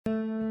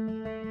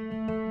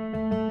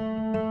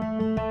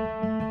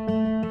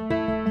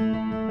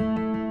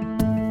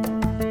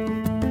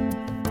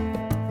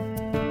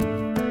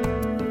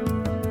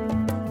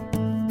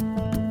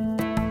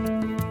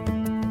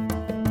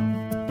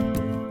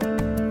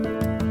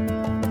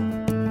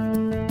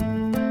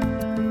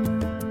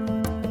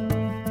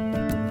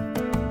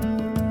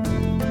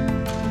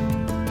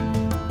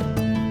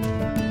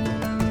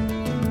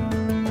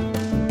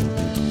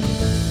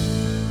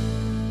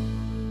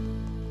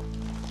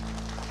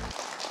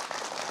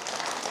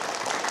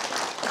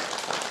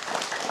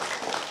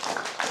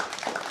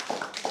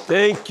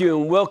Thank you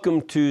and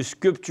welcome to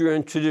Scripture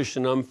and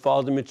Tradition. I'm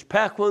Father Mitch,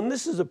 and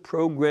this is a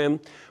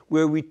program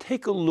where we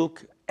take a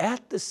look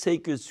at the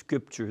sacred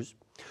scriptures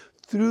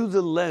through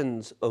the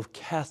lens of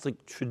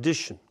Catholic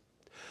tradition.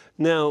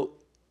 Now,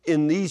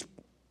 in these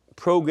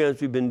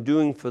programs we've been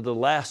doing for the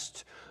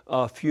last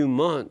few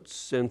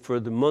months and for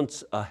the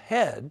months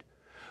ahead,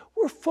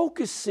 we're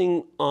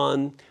focusing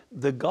on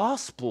the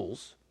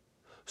Gospels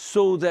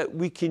so that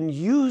we can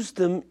use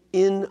them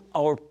in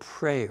our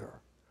prayer.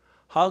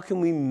 How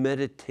can we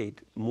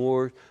meditate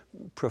more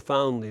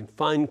profoundly and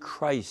find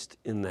Christ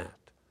in that?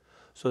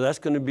 So that's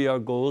going to be our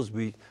goal as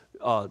we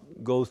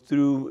go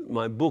through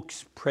my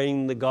books,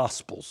 Praying the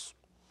Gospels.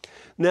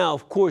 Now,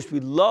 of course,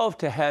 we'd love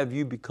to have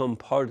you become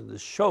part of the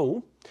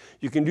show.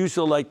 You can do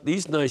so like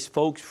these nice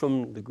folks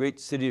from the great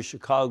city of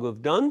Chicago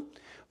have done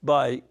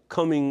by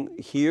coming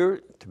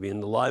here to be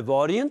in the live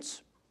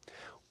audience,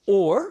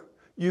 or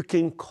you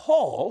can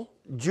call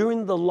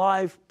during the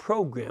live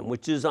program,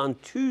 which is on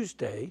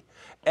Tuesday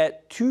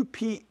at 2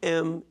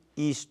 p.m.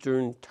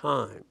 Eastern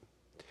Time.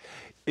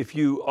 If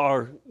you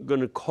are going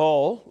to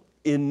call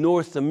in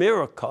North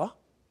America,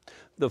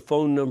 the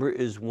phone number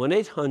is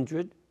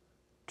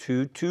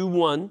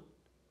 1-800-221-9460.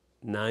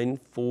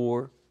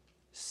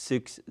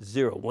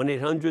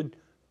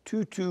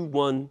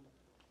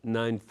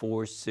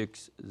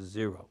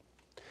 1-800-221-9460.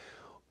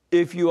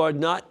 If you are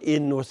not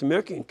in North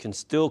America and can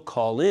still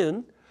call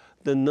in,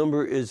 the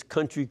number is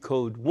country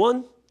code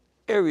 1,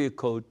 area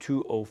code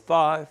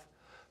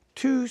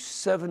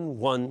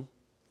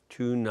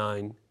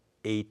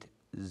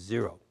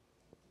 205-271-2980.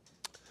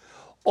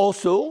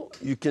 Also,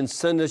 you can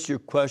send us your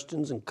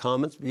questions and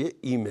comments via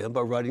email by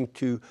writing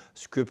to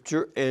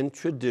Scripture and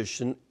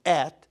Tradition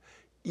at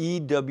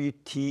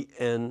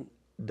ewtn.com.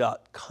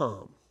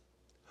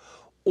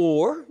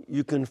 Or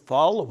you can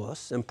follow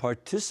us and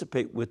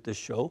participate with the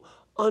show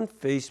on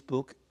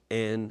Facebook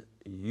and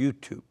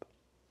YouTube.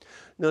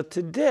 Now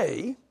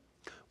today,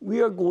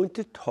 we are going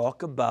to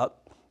talk about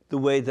the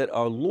way that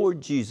our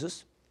Lord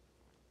Jesus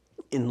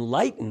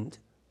enlightened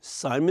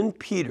Simon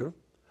Peter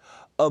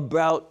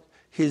about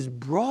his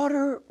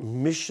broader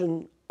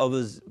mission of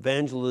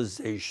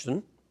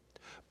evangelization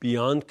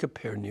beyond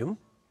Capernaum,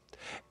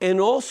 and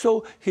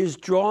also his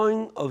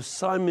drawing of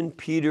Simon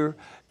Peter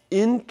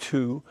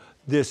into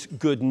this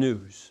good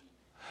news.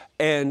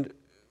 And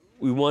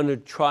we want to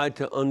try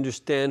to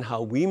understand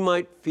how we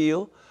might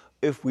feel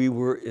if we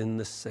were in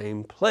the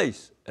same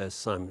place as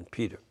Simon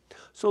Peter.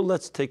 So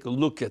let's take a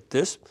look at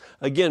this.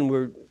 Again,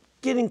 we're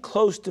getting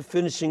close to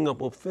finishing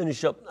up. We'll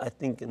finish up, I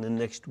think, in the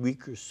next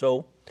week or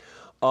so.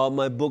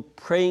 My book,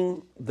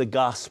 Praying the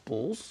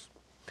Gospels.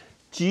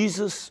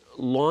 Jesus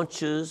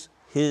launches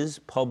his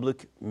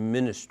public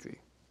ministry.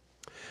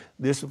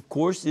 This, of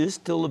course, is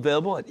still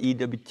available at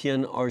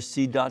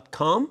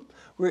ewtnrc.com,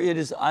 where it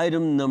is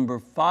item number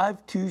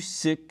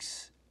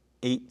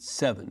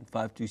 52687.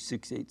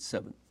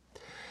 52687.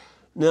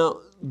 Now,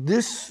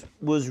 this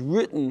was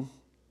written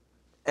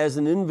as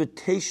an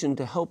invitation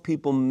to help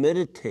people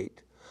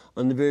meditate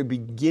on the very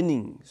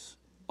beginnings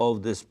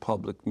of this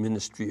public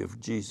ministry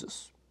of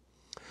Jesus.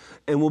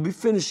 And we'll be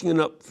finishing it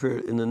up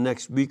in the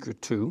next week or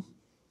two.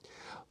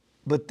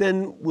 But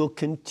then we'll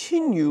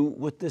continue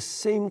with the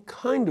same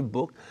kind of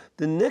book.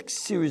 The next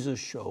series of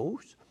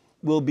shows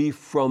will be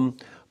from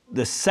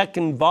the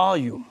second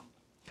volume,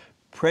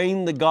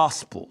 Praying the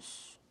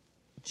Gospels,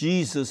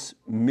 Jesus'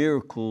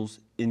 Miracles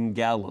in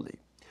Galilee.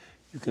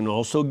 You can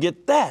also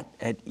get that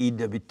at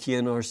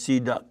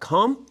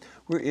ewtnrc.com,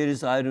 where it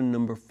is item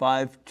number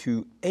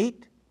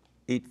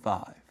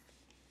 52885.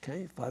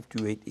 Okay,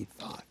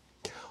 52885.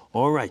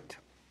 All right,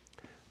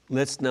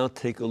 let's now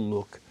take a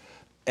look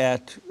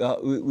at,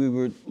 we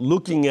were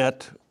looking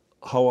at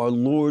how our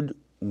Lord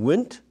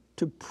went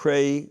to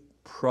pray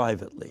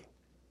privately,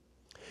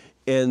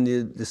 and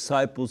the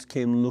disciples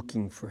came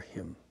looking for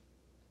him.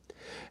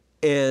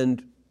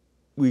 And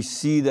we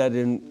see that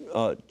in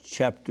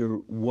chapter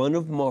 1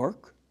 of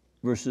Mark,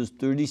 verses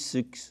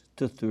 36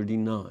 to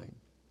 39,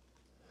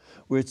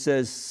 where it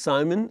says,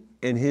 Simon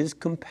and his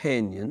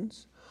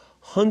companions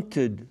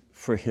hunted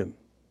for him.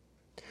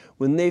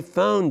 When they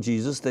found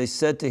Jesus, they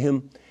said to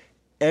him,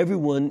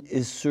 "Everyone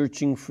is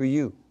searching for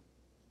you."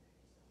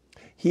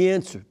 He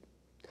answered,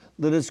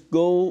 "Let us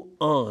go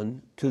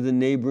on to the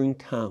neighboring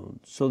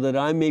towns, so that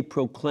I may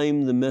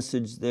proclaim the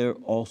message there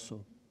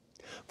also.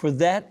 For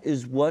that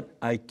is what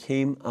I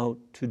came out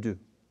to do."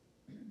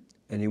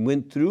 And he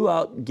went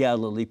throughout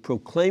Galilee,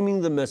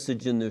 proclaiming the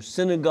message in their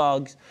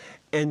synagogues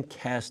and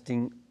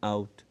casting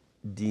out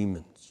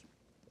demons.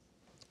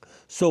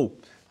 So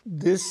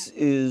this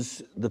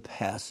is the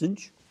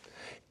passage,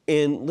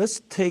 and let's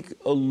take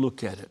a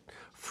look at it.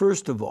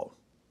 First of all,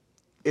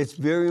 it's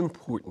very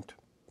important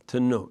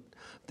to note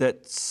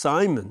that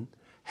Simon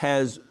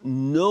has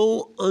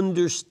no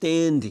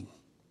understanding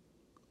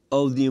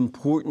of the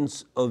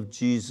importance of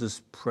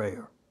Jesus'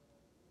 prayer.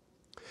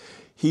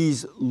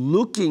 He's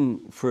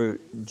looking for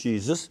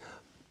Jesus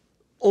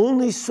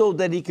only so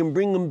that he can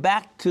bring them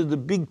back to the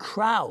big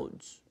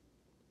crowds.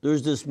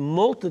 There's this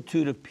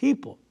multitude of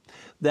people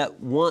that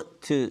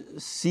want to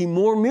see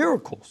more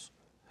miracles.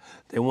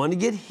 They want to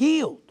get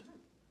healed.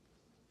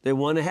 They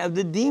want to have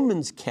the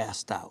demons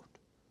cast out.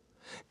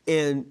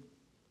 And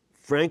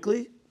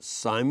frankly,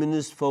 Simon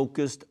is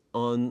focused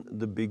on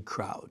the big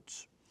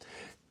crowds.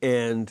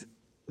 And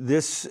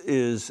this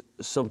is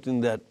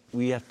something that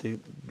we have to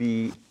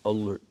be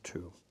alert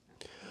to.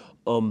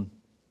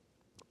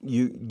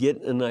 You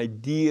get an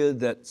idea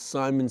that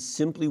Simon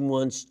simply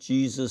wants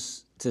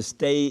Jesus to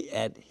stay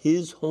at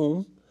his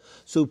home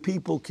so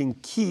people can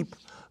keep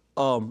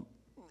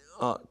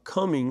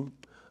coming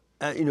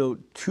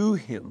to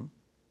him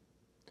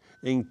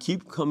and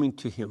keep coming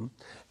to him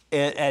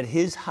at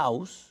his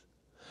house.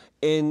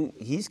 And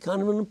he's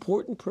kind of an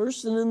important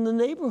person in the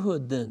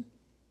neighborhood then,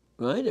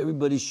 right?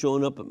 Everybody's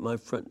showing up at my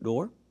front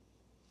door.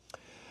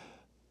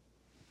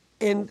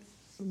 And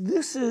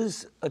this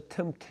is a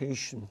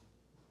temptation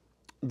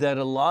that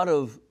a lot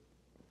of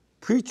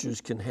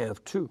preachers can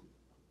have too,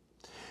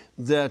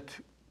 that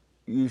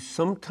you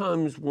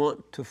sometimes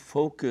want to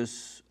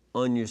focus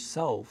on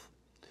yourself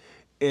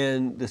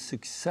and the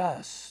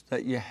success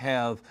that you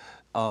have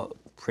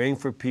praying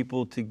for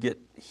people to get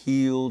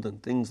healed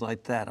and things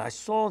like that. I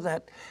saw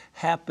that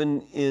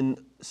happen in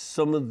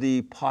some of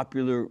the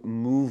popular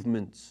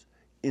movements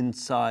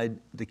inside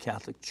the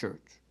Catholic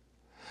Church,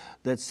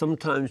 that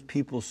sometimes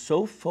people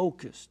so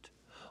focused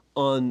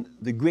on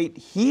the great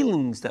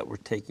healings that were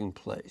taking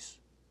place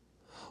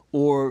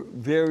or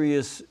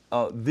various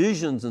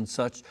visions and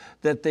such,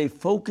 that they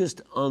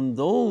focused on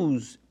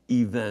those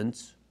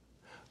events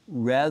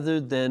rather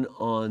than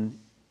on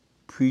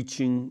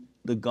preaching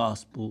the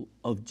gospel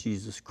of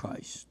Jesus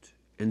Christ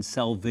and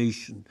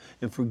salvation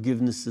and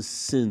forgiveness of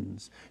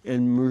sins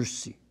and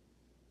mercy.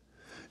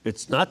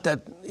 It's not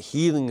that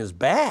healing is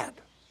bad.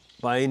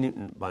 By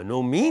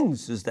no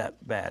means is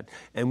that bad.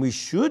 And we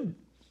should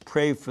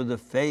pray for the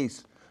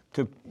faith,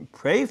 to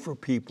pray for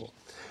people.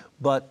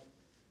 But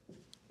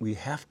we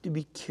have to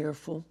be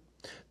careful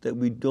that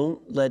we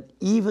don't let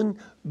even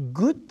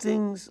good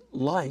things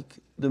like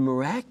the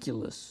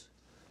miraculous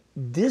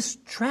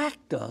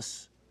distract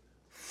us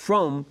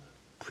from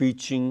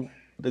preaching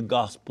the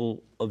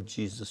gospel of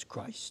Jesus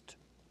Christ.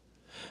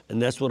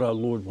 And that's what our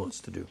Lord wants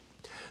to do.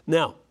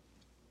 Now,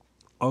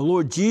 our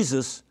Lord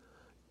Jesus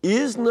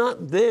is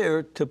not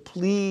there to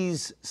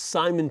please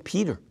Simon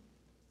Peter.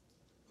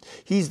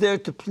 He's there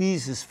to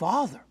please his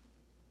Father.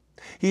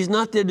 He's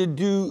not there to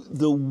do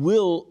the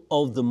will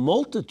of the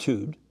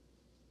multitude.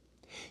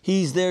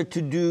 He's there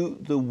to do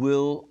the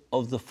will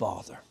of the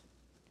Father.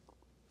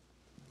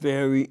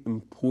 Very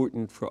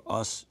important for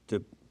us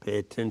to pay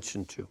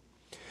attention to.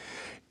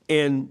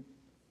 And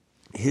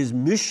his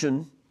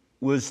mission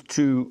was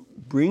to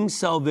bring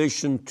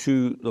salvation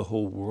to the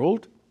whole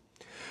world.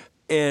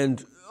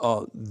 And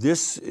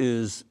this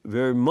is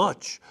very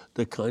much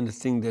the kind of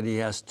thing that he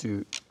has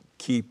to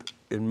keep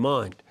in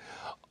mind.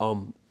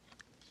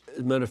 As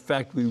a matter of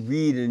fact, we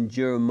read in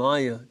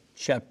Jeremiah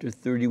chapter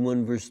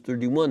 31, verse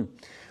 31,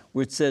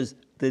 where it says,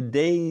 "The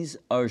days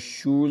are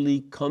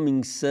surely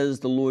coming, says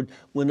the Lord,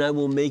 when I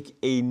will make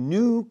a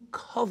new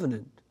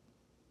covenant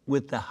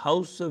with the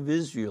house of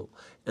Israel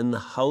and the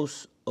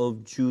house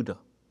of Judah."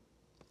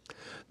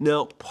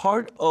 Now,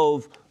 part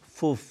of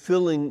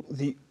fulfilling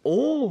the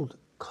old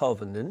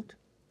covenant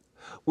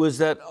was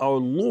that our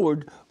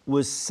Lord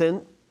was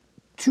sent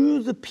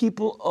to the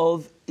people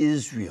of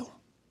Israel.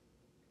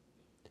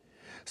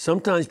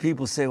 Sometimes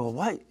people say, well,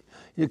 why?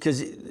 Because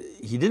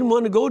he didn't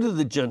want to go to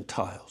the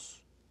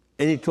Gentiles.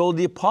 And he told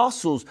the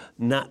apostles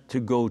not to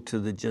go to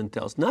the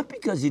Gentiles. Not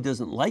because he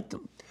doesn't like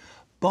them,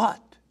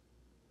 but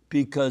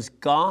because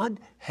God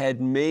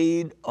had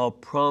made a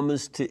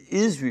promise to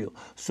Israel.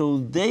 So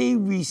they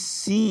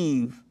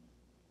receive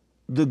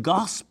the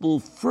gospel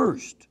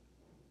first.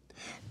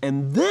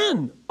 And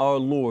then our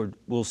Lord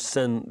will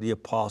send the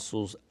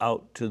apostles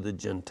out to the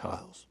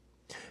Gentiles.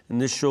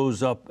 And this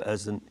shows up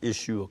as an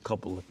issue a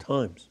couple of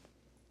times.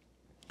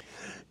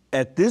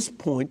 At this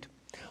point,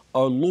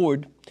 our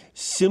Lord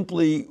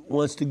simply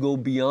wants to go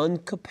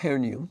beyond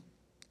Capernaum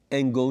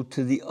and go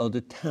to the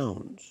other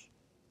towns.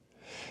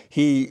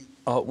 He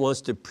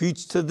wants to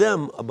preach to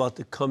them about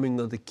the coming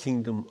of the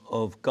kingdom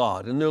of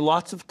God. And there are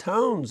lots of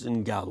towns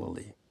in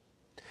Galilee.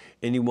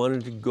 And he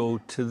wanted to go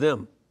to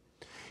them.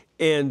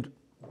 And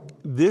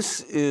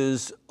this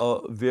is a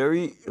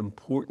very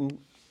important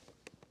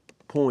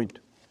point,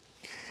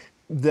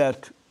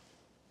 that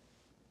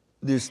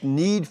this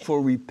need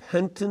for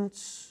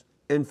repentance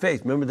and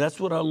faith. Remember, that's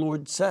what our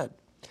Lord said.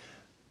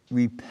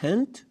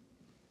 Repent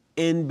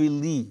and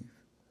believe,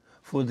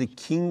 for the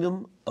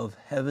kingdom of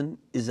heaven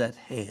is at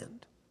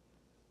hand.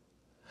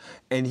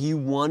 And he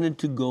wanted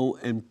to go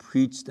and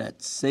preach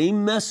that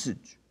same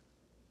message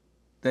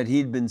that he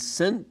had been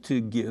sent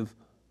to give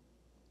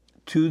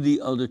to the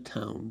other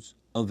towns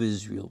of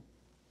Israel.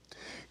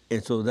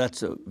 And so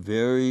that's a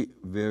very,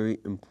 very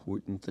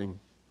important thing.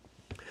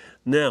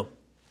 Now,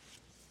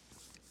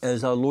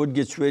 as our Lord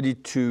gets ready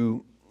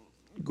to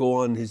go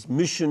on his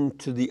mission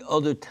to the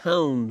other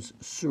towns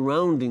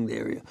surrounding the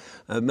area,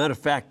 as a matter of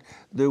fact,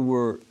 there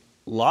were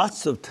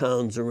lots of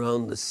towns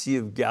around the Sea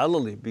of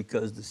Galilee,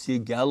 because the Sea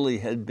of Galilee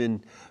had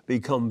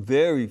become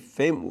very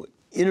famous,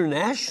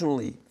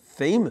 internationally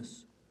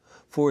famous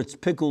for its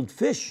pickled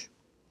fish,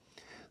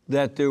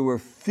 that there were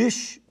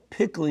fish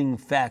pickling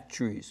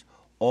factories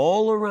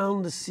all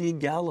around the Sea of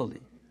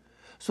Galilee.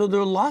 So there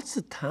are lots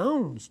of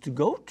towns to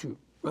go to,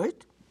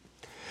 right?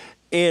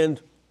 And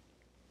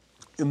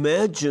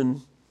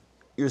imagine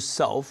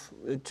yourself,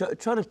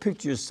 try to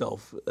picture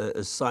yourself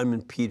as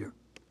Simon Peter.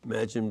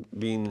 Imagine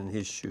being in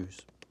his shoes.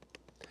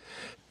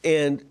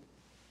 And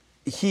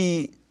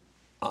he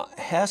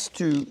has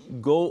to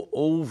go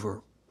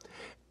over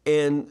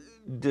and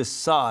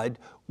decide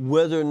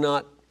whether or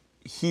not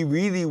he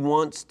really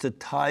wants to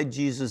tie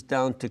Jesus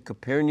down to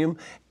Capernaum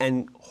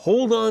and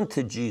hold on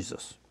to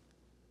Jesus.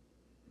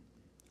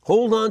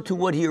 Hold on to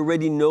what he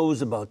already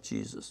knows about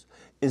Jesus,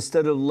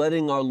 instead of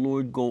letting our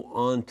Lord go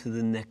on to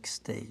the next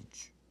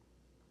stage.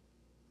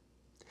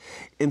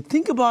 And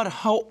think about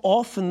how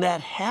often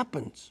that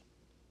happens.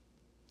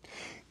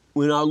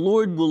 When our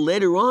Lord will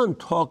later on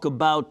talk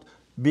about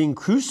being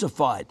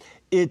crucified,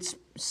 it's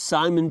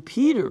Simon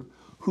Peter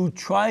who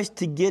tries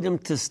to get him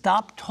to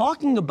stop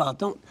talking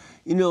about.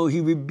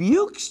 He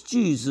rebukes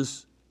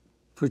Jesus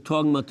for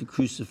talking about the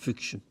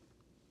crucifixion.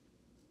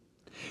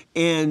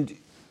 And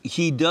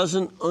he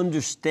doesn't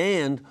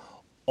understand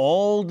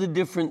all the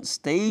different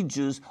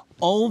stages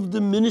of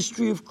the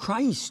ministry of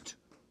Christ.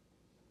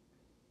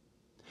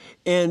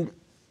 And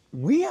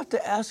we have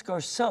to ask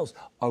ourselves,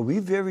 are we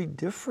very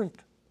different?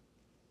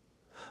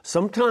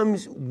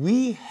 Sometimes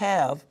we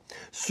have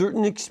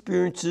certain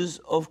experiences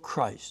of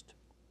Christ,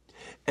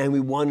 and we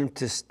want him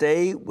to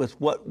stay with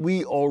what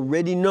we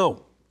already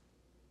know.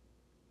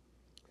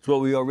 It's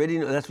what we already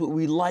know. That's what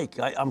we like.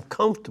 I'm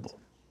comfortable.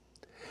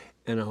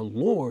 And our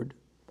Lord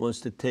wants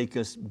to take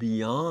us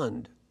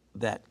beyond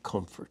that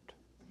comfort.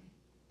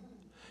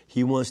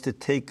 He wants to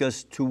take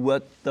us to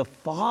what the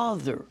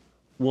Father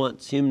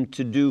wants him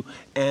to do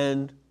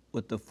and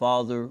what the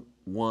Father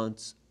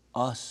wants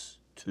us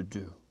to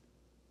do.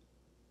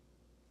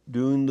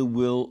 Doing the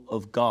will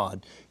of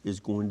God is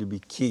going to be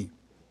key.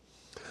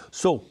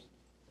 So,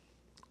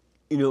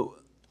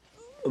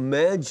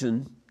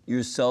 imagine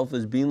yourself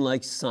as being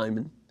like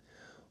Simon,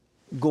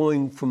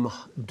 going from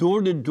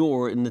door to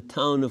door in the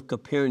town of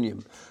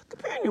Capernaum.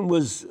 Capernaum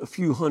was a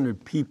few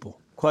hundred people,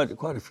 quite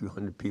a few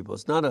hundred people.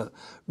 It's not a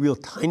real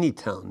tiny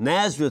town.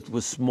 Nazareth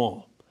was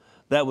small.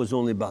 That was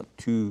only about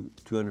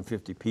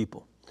 250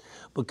 people.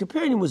 But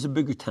Capernaum was a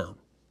bigger town,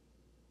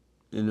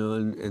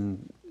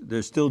 and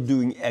they're still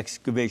doing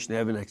excavation. They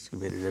haven't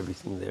excavated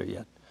everything there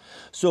yet.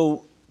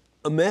 So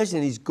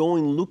imagine he's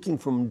going looking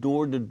from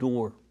door to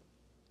door.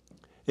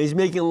 He's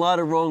making a lot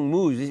of wrong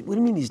moves. What do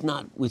you mean he's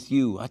not with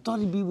you? I thought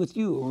he'd be with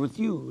you, or with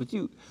you, with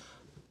you.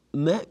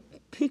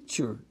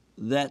 Picture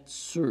that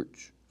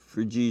search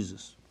for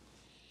Jesus.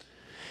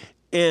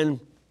 And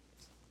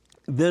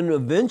then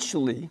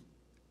eventually,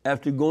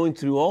 after going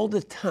through all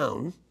the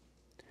town,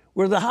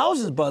 where the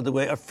houses, by the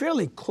way, are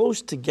fairly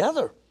close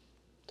together.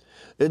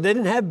 They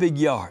didn't have big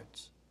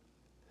yards.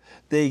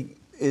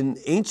 In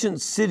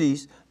ancient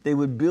cities, they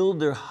would build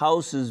their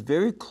houses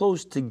very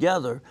close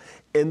together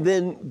and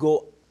then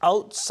go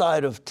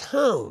outside of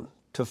town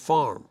to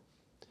farm.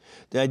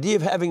 The idea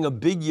of having a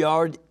big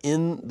yard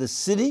in the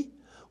city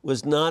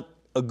was not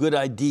a good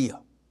idea,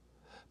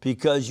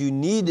 because you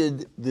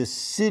needed the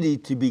city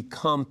to be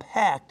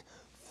compact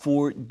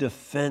for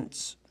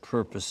defense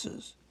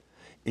purposes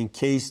in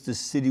case the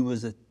city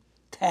was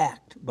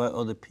attacked by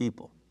other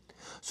people.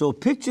 So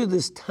picture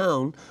this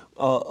town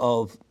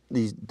of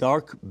these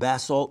dark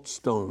basalt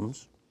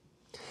stones,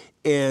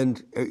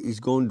 and he's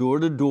going door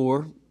to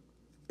door,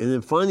 and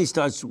then finally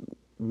starts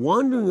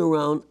wandering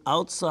around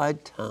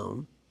outside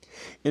town,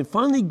 and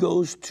finally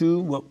goes to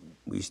what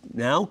we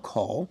now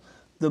call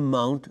the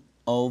Mount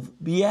of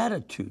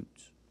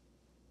Beatitudes.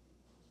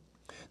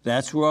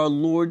 That's where our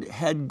Lord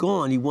had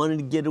gone. He wanted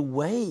to get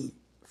away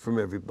from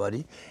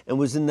everybody and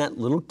was in that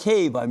little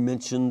cave I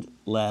mentioned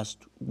last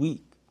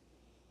week.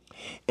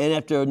 And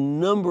after a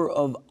number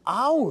of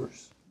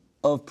hours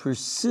of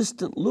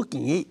persistent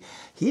looking,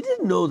 he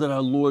didn't know that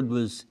our Lord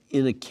was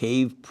in a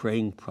cave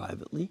praying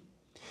privately.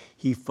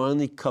 He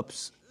finally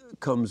comes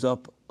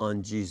up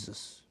on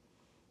Jesus,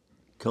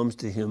 comes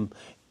to him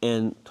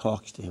and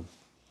talks to him.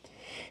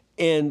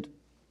 And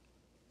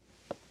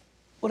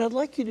what I'd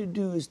like you to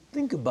do is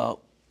think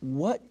about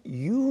what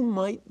you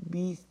might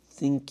be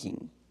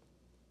thinking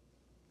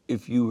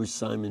if you were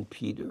Simon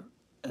Peter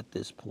at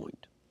this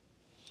point.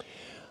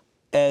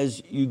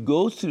 As you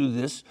go through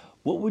this,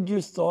 what would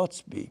your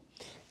thoughts be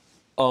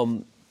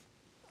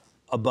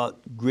about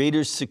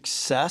greater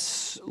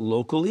success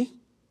locally?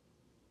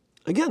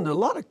 Again, there are a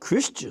lot of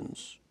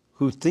Christians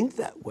who think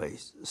that way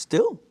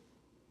still.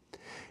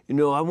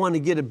 I want to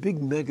get a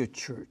big mega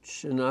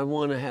church, and I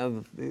want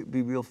to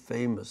be real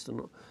famous.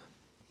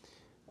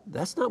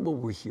 That's not what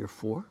we're here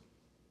for.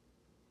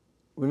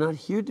 We're not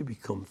here to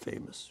become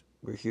famous.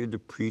 We're here to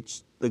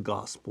preach the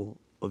gospel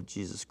of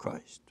Jesus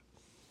Christ.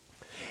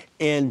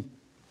 And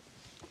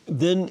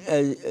then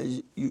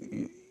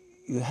you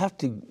have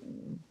to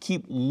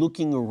keep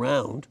looking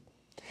around.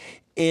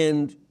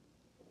 And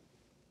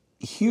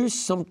here's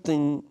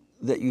something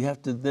that you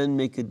have to then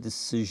make a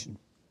decision.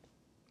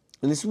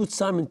 And this is what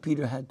Simon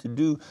Peter had to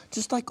do,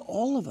 just like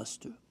all of us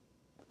do.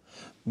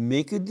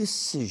 Make a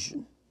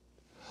decision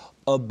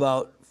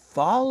about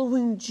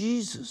following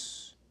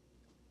Jesus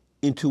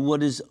into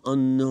what is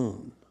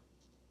unknown.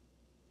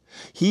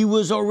 He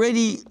was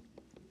already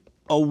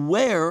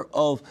aware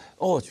of,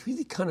 it's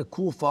really kind of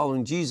cool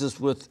following Jesus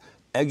with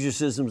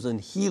exorcisms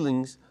and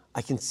healings.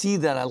 I can see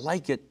that, I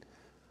like it.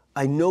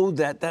 I know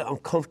that I'm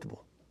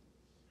comfortable.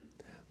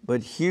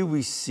 But here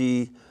we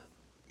see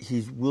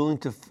he's willing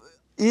to,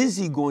 is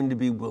he going to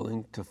be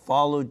willing to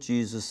follow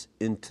Jesus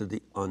into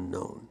the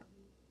unknown?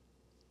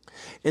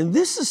 And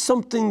this is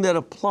something that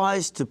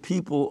applies to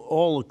people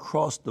all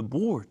across the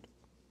board.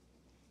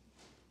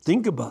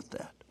 Think about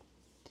that.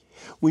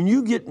 When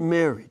you get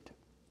married,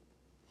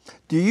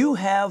 do you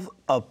have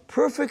a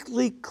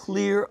perfectly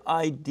clear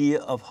idea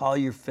of how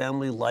your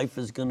family life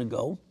is going to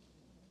go?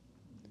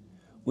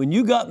 When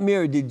you got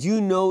married, did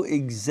you know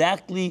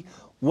exactly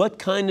what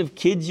kind of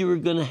kids you were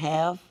going to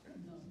have?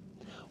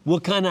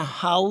 What kind of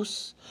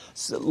house?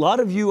 So a lot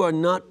of you are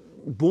not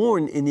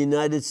born in the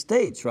United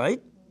States,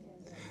 right?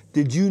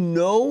 Did you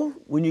know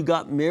when you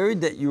got married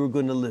that you were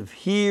going to live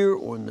here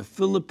or in the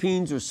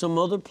Philippines or some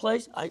other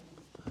place?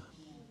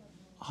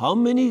 How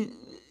many,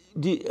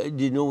 do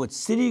you know what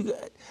city?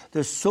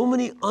 There's so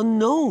many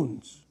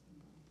unknowns.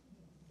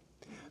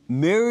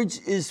 Marriage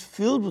is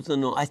filled with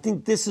unknowns. I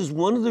think this is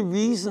one of the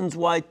reasons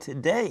why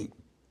today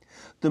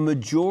the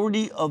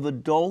majority of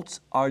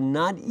adults are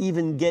not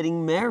even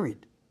getting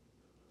married.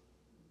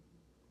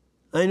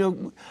 I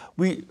know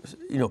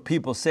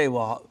people say,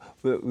 well,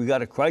 we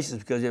got a crisis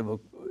because you have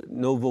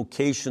no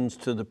vocations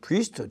to the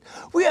priesthood.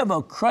 We have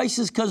a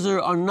crisis because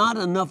there are not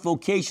enough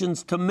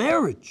vocations to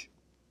marriage,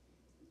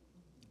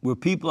 where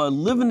people are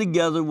living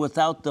together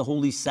without the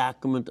holy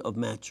sacrament of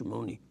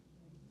matrimony.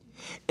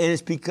 And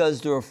it's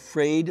because they're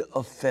afraid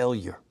of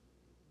failure.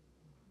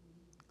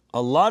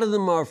 A lot of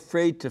them are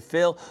afraid to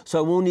fail, so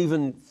I won't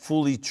even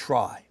fully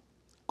try.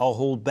 I'll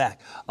hold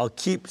back. I'll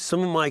keep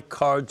some of my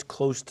cards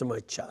close to my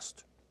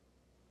chest,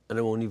 and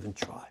I won't even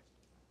try.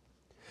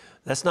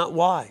 That's not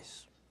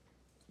wise.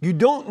 You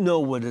don't know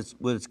what it's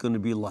going to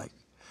be like.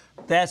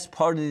 That's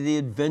part of the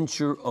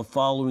adventure of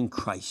following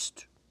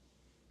Christ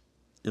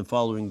and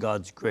following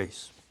God's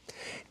grace.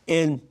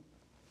 And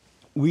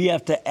we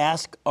have to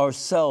ask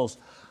ourselves,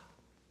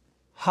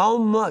 how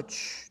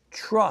much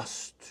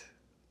trust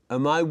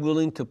am I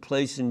willing to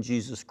place in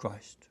Jesus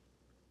Christ?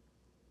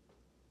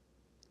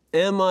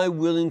 Am I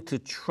willing to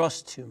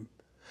trust him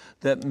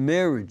that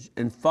marriage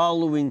and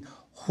following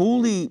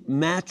holy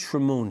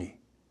matrimony,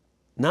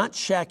 not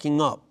shacking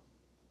up,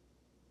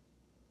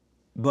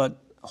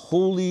 but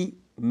holy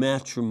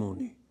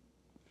matrimony,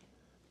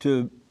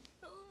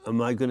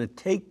 am I going to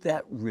take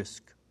that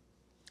risk?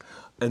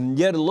 And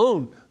yet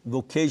alone,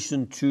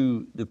 vocation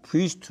to the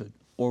priesthood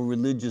or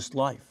religious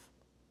life.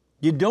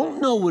 You don't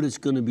know what it's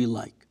going to be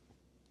like.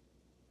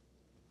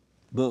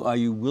 But are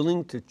you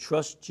willing to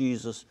trust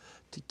Jesus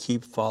to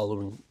keep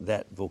following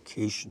that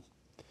vocation?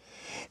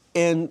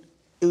 And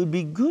it would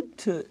be good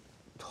to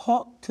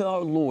talk to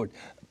our Lord.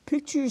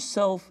 Picture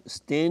yourself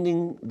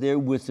standing there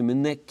with him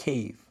in that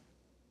cave,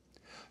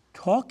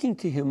 talking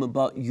to him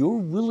about your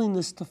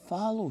willingness to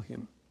follow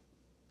him,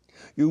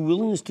 your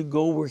willingness to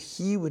go where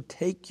he would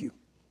take you,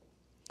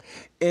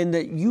 and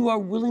that you are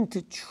willing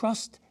to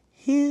trust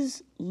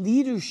his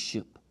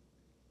leadership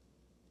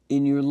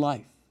in your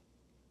life.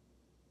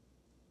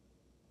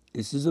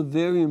 This is a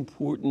very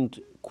important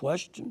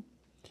question.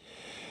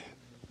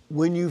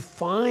 When you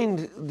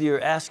find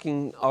you're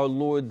asking our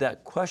Lord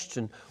that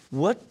question,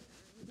 what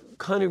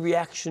kind of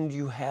reaction do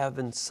you have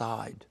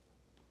inside?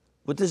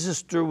 What does it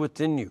stir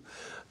within you?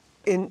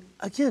 And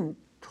again,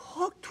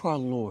 talk to our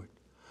Lord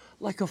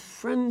like a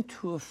friend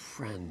to a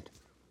friend.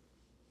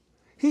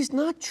 He's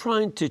not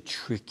trying to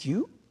trick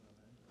you.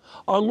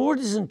 Our Lord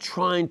isn't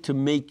trying to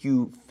make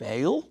you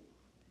fail.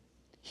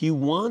 He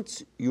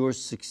wants your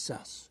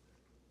success.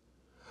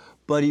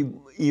 But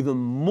even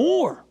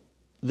more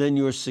than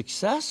your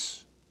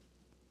success,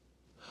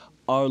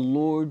 our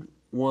Lord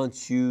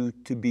wants you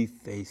to be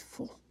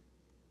faithful.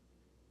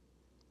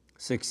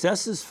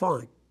 Success is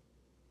fine.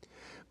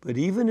 But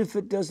even if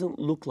it doesn't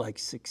look like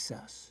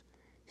success,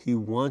 he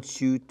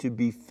wants you to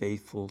be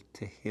faithful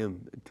to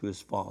him and to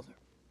his Father.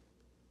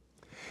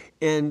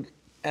 And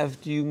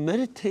after you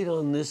meditate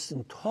on this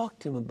and talk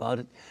to him about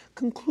it,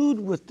 conclude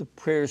with the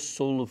prayer,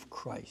 Soul of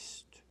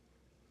Christ,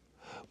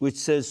 which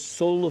says,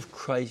 Soul of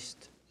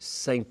Christ,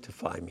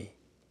 sanctify me.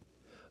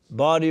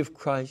 Body of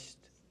Christ,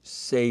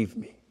 save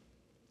me.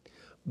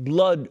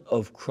 Blood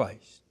of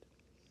Christ,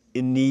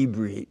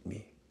 inebriate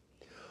me.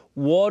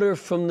 Water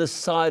from the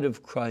side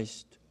of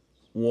Christ,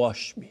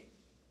 wash me.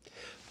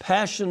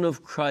 Passion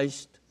of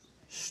Christ,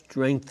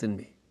 strengthen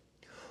me.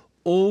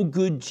 O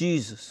good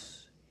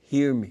Jesus,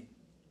 hear me.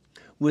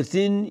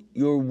 Within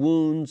your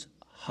wounds,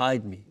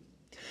 hide me.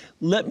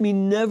 Let me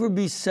never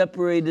be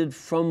separated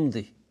from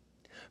thee.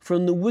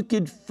 From the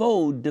wicked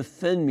foe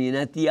defend me, and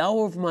at the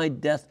hour of my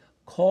death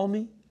call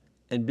me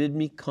and bid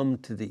me come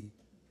to thee,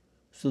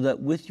 so that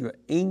with your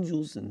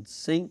angels and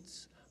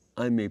saints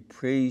I may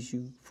praise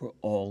you for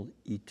all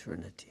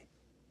eternity.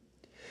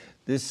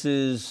 This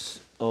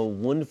is a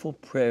wonderful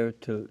prayer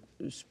to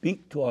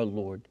speak to our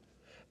Lord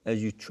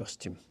as you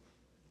trust him,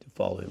 to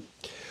follow him.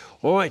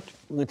 All right,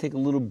 we're going to take a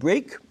little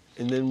break,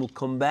 and then we'll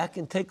come back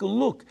and take a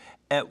look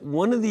at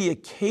one of the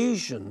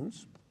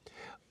occasions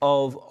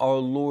of our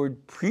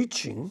Lord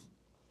preaching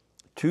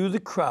to the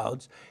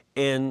crowds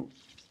and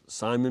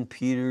Simon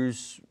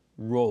Peter's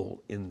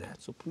role in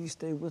that. So please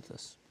stay with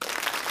us.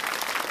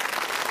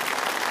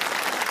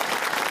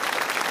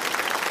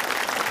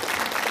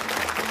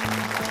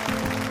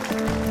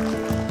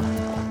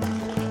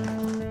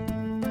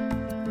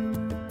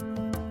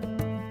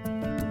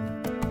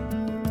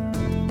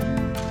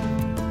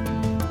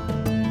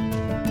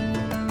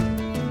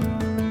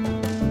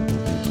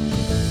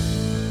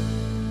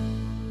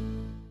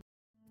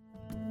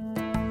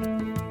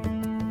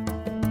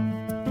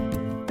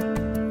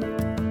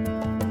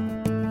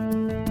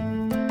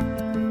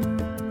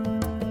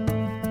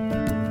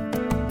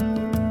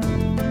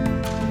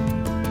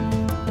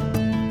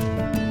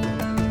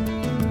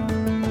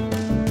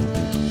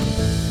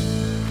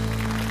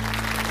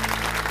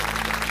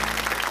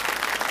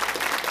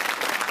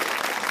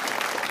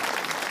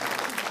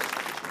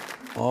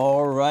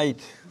 All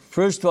right.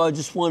 First of all, I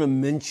just want to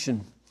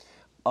mention,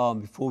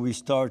 before we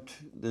start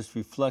this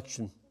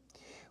reflection,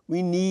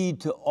 we need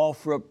to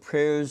offer up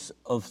prayers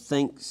of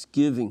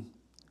thanksgiving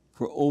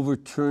for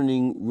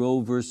overturning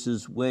Roe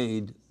versus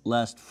Wade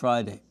last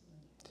Friday.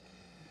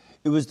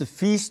 It was the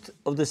Feast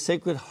of the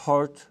Sacred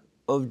Heart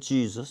of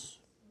Jesus,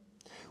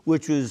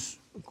 which was,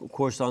 of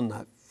course, on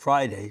that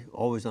Friday,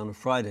 always on a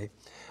Friday,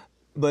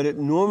 but it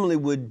normally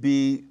would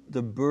be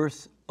the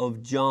birth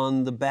of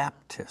John the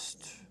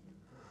Baptist,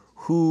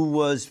 who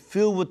was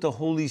filled with the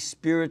Holy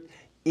Spirit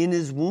in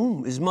his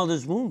womb, his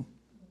mother's womb.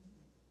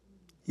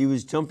 He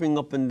was jumping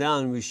up and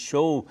down, and we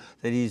show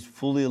that he's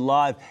fully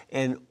alive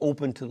and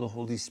open to the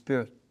Holy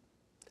Spirit.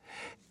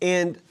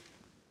 And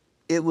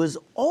it was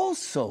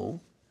also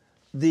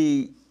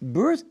the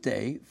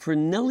birthday for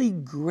Nellie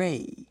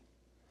Gray.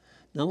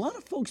 Now, a lot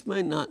of folks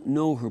might not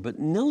know her, but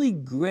Nellie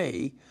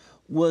Gray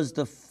was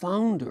the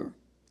founder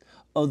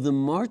of the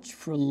March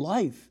for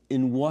Life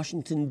in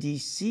Washington,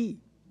 D.C.,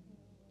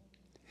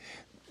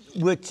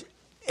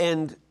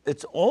 and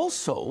it's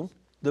also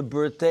the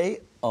birthday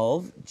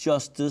of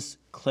Justice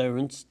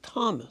Clarence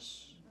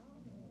Thomas.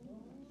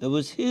 It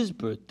was his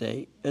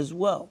birthday as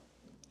well.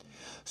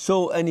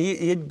 So, and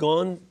he had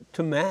gone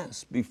to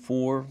Mass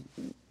before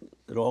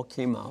it all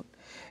came out.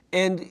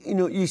 And,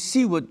 you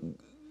see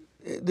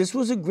this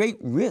was a great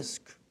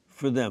risk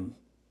for them.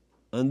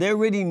 And they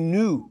already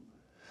knew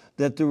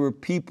that there were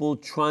people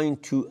trying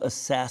to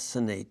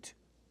assassinate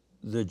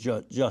the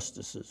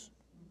justices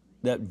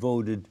that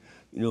voted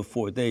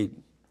for it. They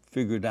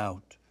figured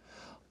out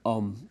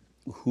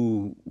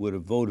who would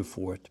have voted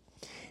for it.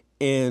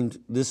 And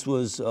this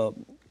was, a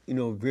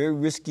very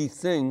risky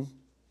thing,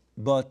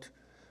 but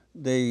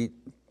they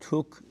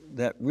took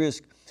that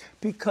risk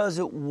because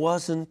it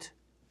wasn't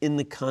in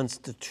the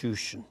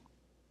Constitution.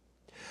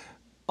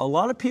 A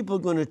lot of people are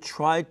going to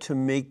try to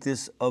make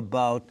this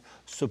about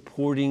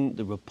supporting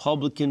the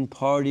Republican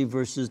Party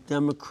versus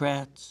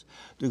Democrats.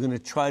 They're going to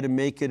try to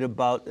make it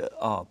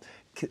about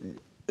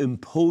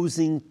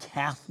imposing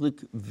Catholic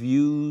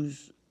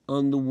views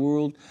on the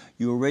world.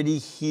 You already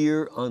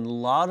hear on a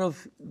lot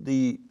of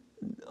the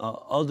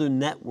other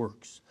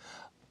networks,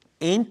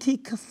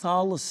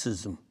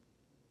 anti-Catholicism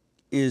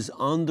is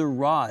on the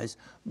rise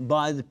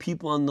by the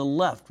people on the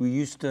left. We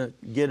used to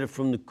get it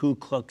from the Ku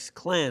Klux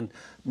Klan.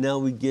 Now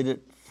we get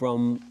it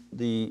from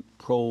the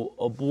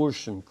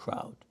pro-abortion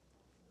crowd.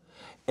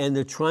 And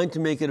they're trying to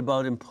make it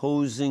about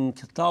imposing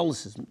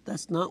Catholicism.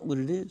 That's not what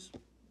it is.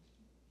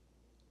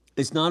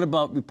 It's not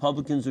about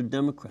Republicans or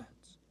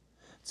Democrats.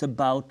 It's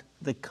about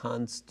the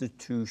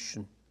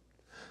Constitution.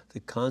 The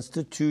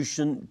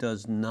Constitution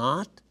does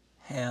not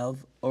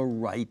have a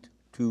right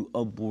to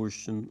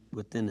abortion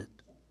within it.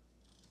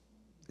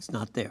 It's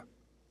not there.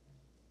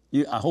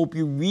 I hope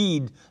you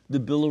read the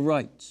Bill of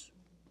Rights.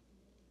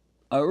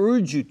 I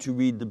urge you to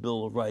read the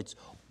Bill of Rights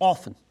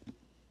often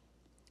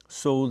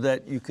so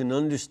that you can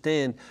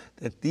understand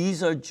that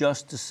these are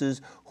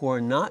justices who are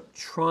not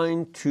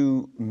trying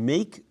to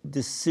make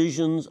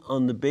decisions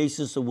on the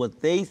basis of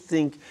what they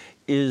think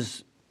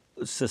is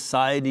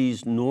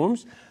society's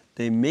norms.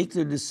 They make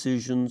their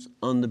decisions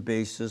on the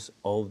basis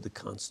of the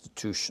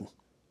Constitution.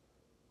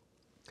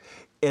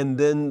 And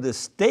then the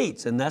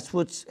states, and that's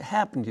what's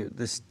happened here,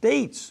 the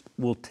states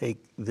will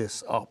take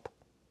this up.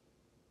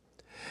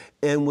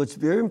 And what's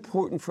very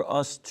important for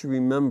us to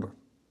remember,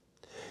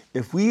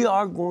 if we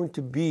are going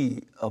to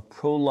be a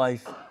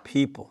pro-life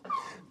people,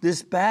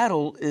 this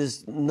battle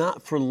is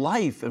not for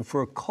life and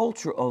for a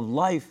culture of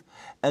life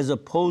as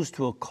opposed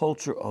to a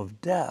culture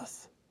of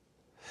death.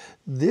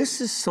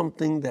 This is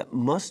something that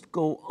must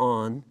go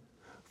on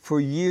for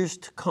years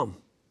to come.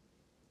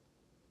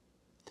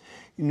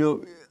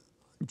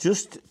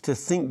 just to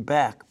think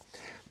back,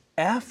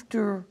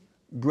 after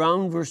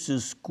Brown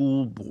versus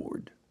School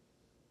Board,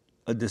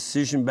 a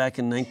decision back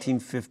in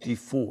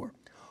 1954,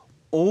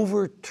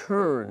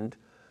 overturned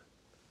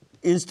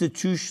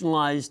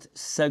institutionalized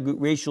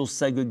racial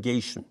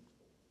segregation.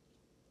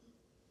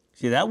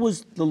 See, that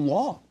was the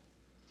law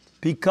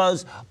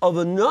because of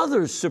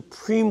another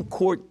Supreme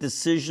Court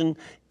decision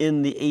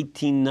in the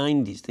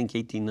 1890s, I think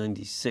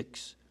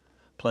 1896,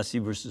 Plessy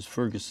versus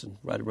Ferguson,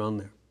 right around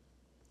there.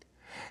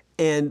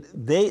 And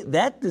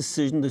that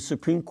decision, the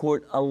Supreme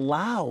Court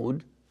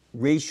allowed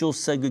racial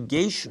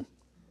segregation.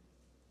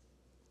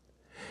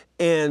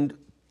 And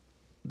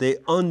they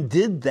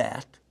undid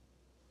that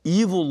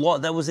evil law.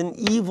 That was an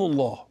evil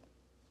law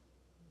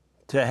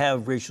to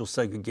have racial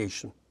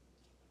segregation.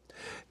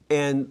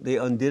 And they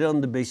undid it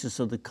on the basis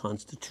of the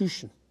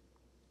Constitution.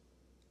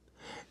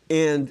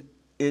 And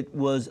it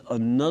was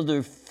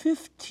another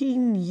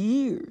 15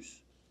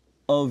 years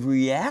of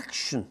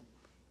reaction.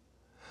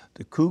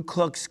 The Ku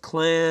Klux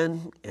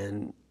Klan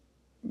and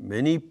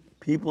many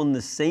people in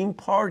the same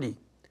party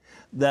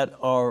that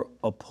are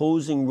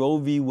opposing Roe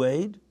v.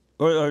 Wade,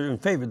 or are in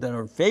favor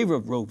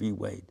of Roe v.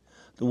 Wade,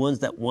 the ones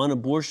that want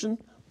abortion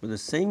were the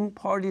same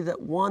party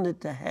that wanted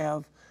to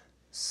have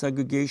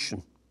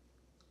segregation.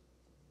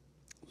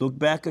 Look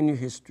back on your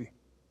history.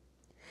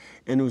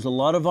 And there was a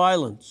lot of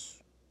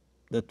violence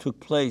that took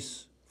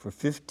place for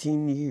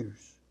 15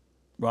 years,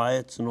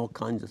 riots and all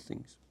kinds of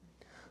things.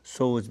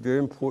 So it's very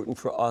important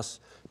for us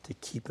to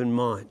keep in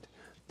mind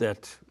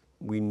that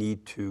we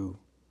need to,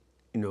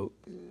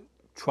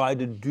 try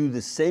to do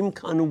the same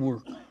kind of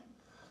work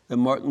that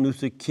Martin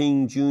Luther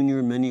King Jr.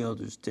 and many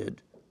others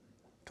did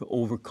to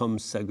overcome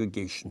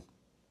segregation.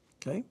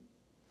 Okay?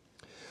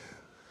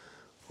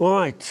 All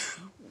right.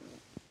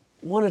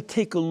 I want to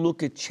take a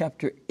look at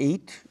chapter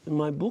 8 in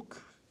my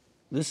book.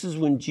 This is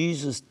when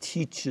Jesus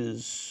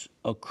teaches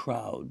a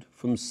crowd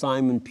from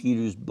Simon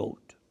Peter's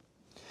boat.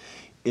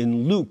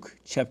 In Luke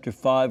chapter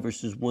 5,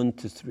 verses 1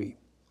 to 3.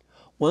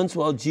 Once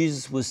while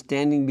Jesus was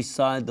standing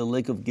beside the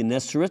lake of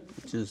Gennesaret,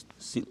 which is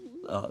Sea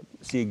of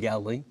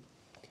Galilee,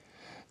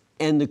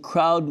 and the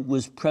crowd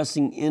was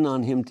pressing in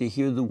on him to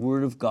hear the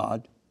word of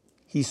God,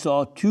 he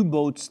saw two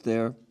boats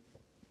there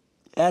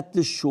at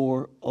the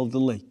shore of the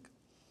lake.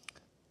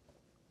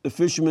 The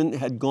fishermen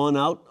had gone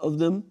out of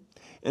them,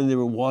 and they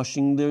were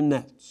washing their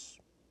nets.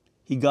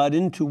 He got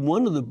into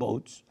one of the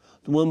boats,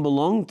 the one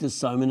belonging to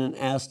Simon, and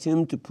asked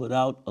him to put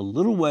out a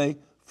little way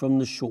from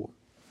the shore.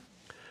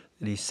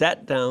 And he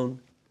sat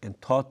down and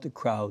taught the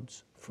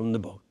crowds from the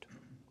boat.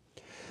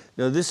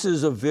 Now, this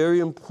is a very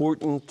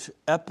important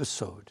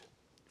episode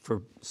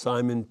for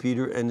Simon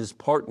Peter and his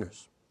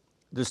partners.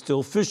 They're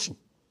still fishing.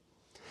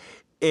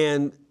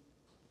 And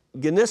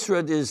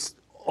Gennesaret is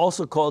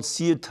also called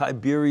Sea of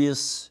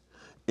Tiberias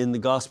in the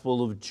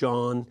Gospel of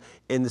John,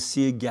 and the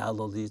Sea of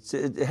Galilee.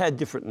 It had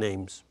different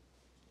names.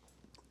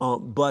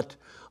 But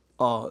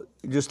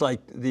just like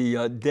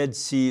the Dead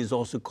Sea is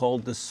also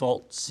called the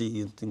Salt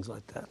Sea and things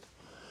like that.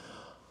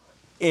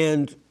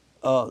 And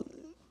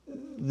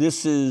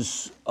this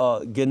is,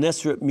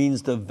 Gennesaret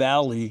means the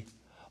valley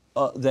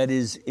that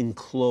is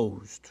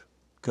enclosed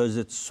because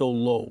it's so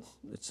low.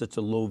 It's such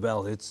a low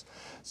valley.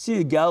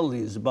 Sea of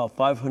Galilee is about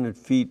 500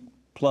 feet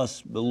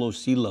plus below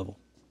sea level.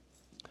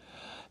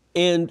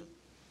 And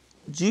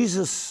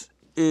Jesus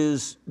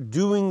is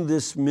doing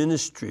this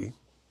ministry,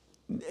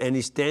 and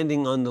he's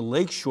standing on the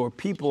lakeshore.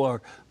 People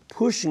are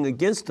pushing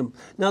against him.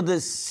 Now, the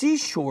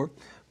seashore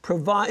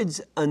provides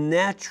a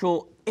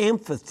natural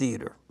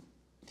amphitheater.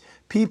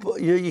 People,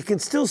 you can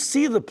still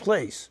see the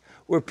place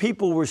where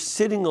people were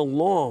sitting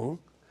along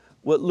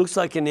what looks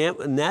like a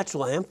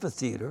natural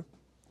amphitheater.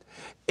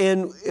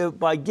 And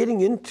by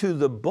getting into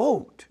the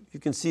boat, you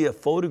can see a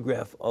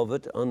photograph of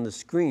it on the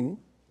screen.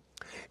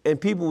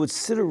 And people would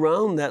sit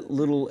around that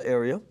little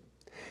area,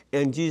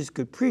 and Jesus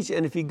could preach.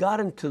 And if he got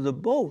into the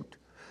boat,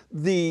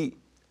 the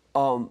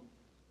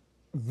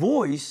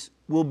voice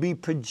will be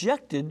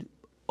projected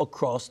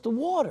across the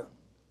water,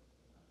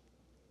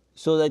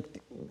 so that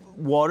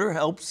water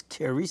helps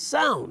carry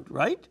sound,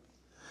 right?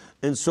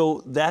 And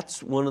so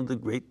that's one of the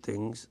great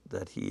things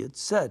that he had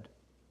said.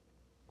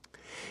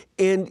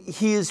 And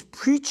he is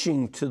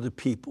preaching to the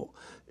people.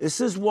 This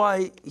is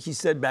why he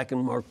said back in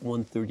Mark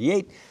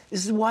 1:38,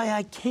 this is why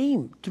I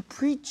came to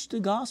preach the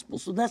gospel.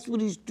 So that's what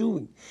he's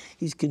doing.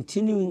 He's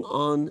continuing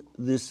on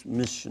this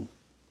mission.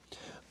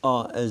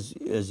 As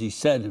he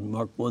said in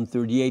Mark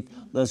 1:38,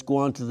 let's go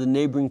on to the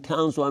neighboring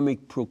towns so I may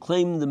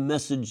proclaim the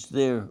message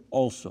there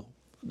also.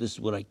 This is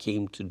what I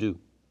came to do.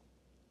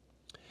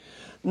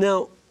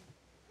 Now,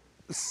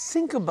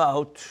 think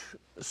about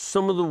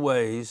some of the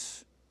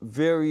ways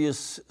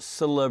various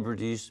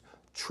celebrities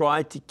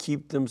try to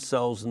keep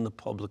themselves in the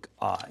public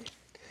eye.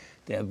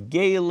 They have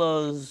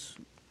galas,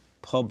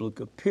 public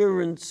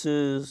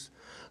appearances.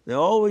 They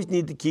always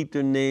need to keep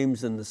their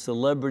names in the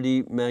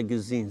celebrity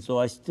magazine. So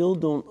I still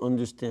don't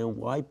understand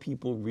why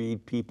people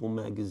read People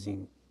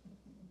magazine.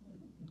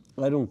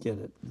 I don't get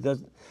it.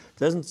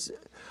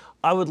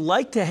 I would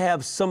like to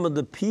have some of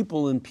the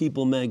people in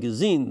People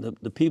magazine,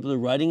 the people they're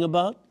writing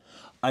about,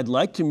 I'd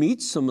like to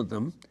meet some of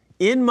them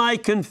in my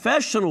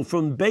confessional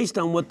based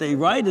on what they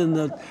write in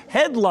the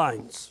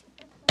headlines.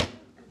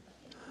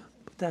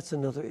 But that's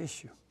another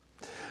issue.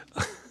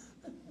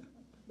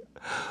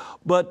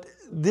 But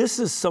this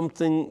is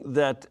something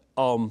that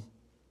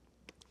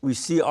we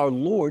see our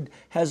Lord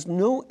has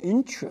no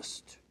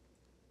interest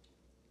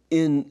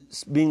in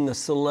being a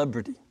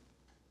celebrity.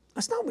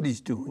 That's not what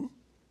he's doing.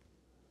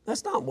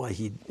 That's not why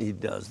he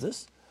does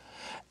this.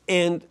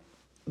 And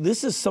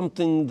this is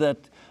something that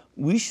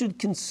we should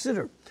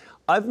consider.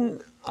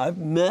 I've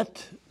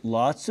met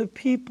lots of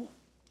people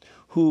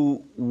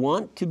who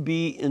want to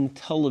be in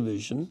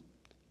television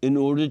in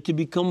order to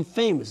become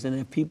famous and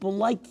have people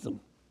like them.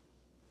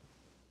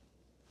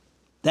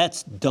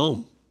 That's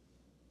dumb.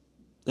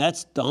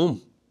 That's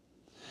dumb.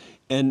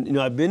 And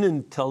I've been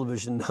in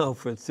television now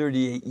for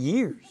 38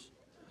 years.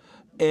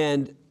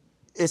 And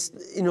it's,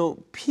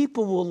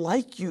 people will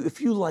like you if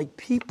you like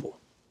people.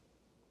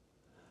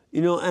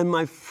 And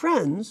my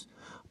friends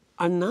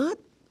are not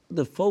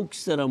the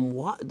folks that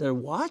they're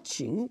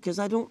watching, because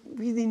I don't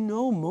really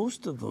know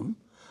most of them.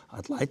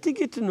 I'd like to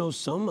get to know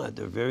some.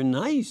 They're very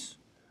nice.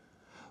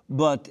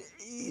 But,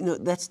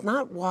 that's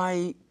not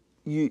why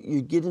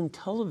you get in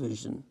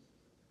television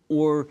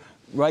or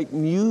write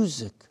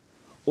music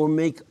or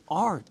make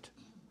art.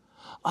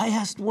 I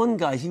asked one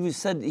guy,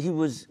 said he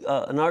was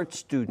an art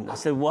student. I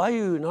said, why are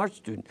you an art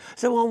student? He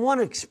said, well, I want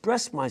to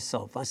express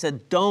myself. I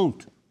said,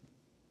 don't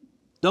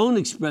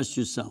express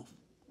yourself.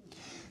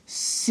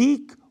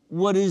 Seek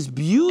what is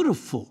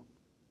beautiful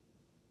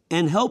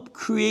and help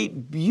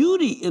create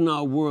beauty in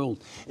our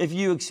world. If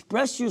you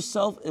express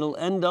yourself, it'll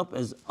end up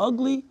as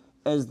ugly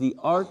as the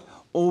art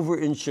over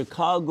in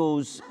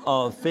Chicago's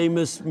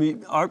famous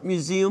art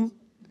museum.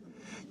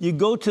 You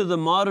go to the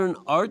modern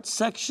art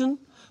section,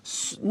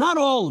 not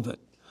all of it,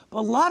 but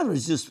a lot of it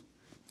is just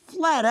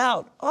flat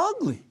out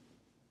ugly.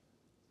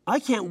 I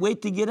can't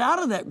wait to get out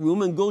of that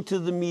room and go to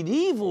the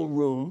medieval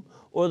room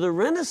or the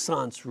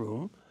Renaissance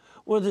room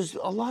where there's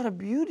a lot of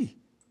beauty.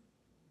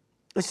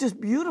 It's just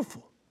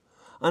beautiful.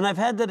 And I've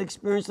had that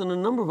experience in a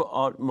number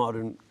of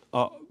modern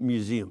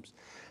museums.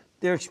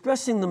 They're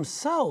expressing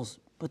themselves,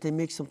 but they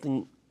make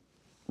something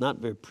not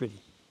very pretty.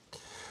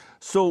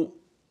 So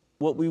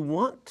what we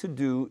want to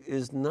do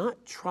is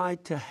not try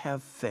to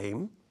have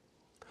fame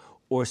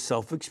or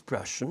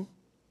self-expression.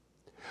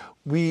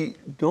 We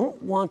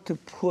don't want to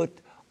put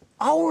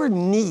our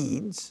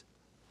needs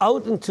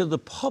out into the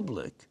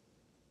public.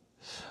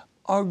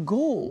 Our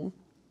goal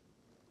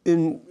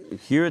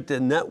here at the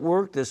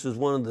network, this was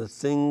one of the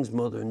things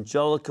Mother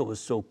Angelica was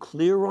so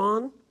clear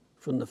on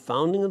from the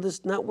founding of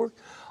this network.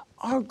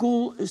 Our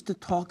goal is to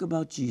talk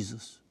about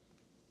Jesus.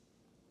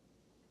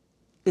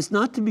 It's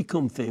not to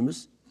become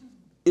famous.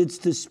 It's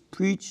to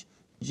preach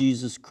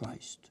Jesus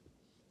Christ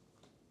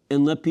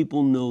and let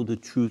people know the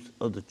truth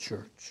of the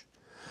church.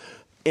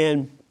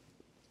 And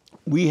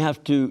we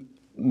have to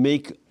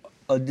make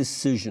a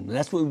decision.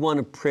 That's what we want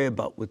to pray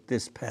about with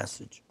this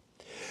passage.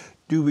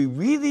 Do we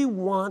really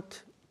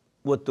want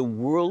what the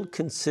world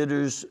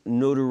considers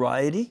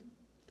notoriety,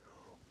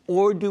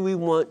 or do we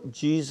want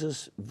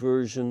Jesus'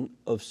 version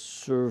of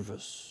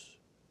service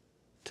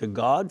to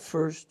God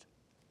first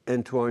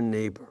and to our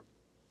neighbor?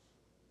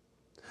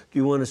 Do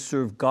you want to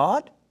serve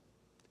God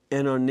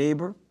and our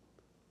neighbor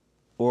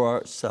or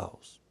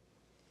ourselves?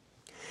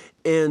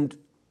 And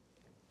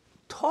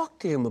talk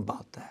to him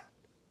about that.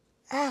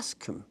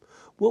 Ask him,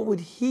 what would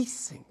he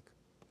think?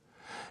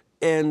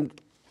 And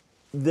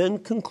then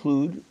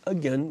conclude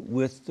again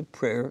with the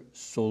prayer,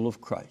 Soul of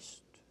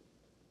Christ.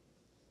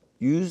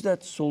 Use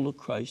that Soul of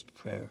Christ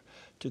prayer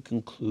to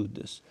conclude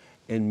this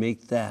and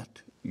make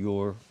that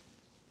your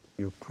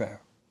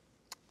prayer.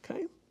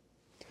 Okay?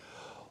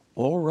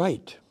 All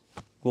right.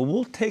 Well,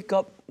 we'll take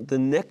up the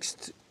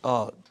next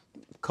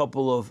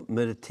couple of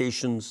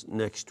meditations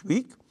next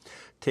week,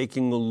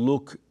 taking a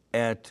look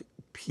at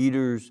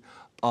Peter's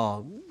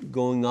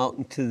going out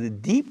into the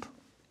deep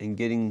and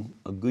getting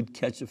a good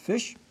catch of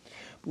fish.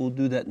 We'll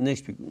do that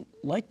next week.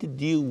 I'd like to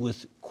deal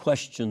with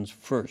questions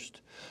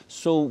first.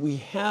 So we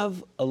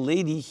have a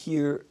lady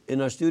here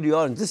in our studio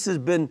audience. This has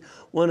been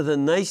one of the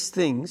nice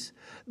things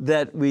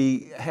that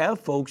we have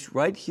folks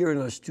right here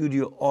in our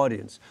studio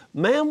audience.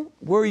 Ma'am,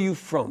 where are you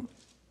from?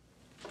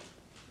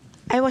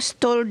 I was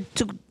told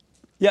to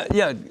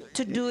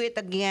do it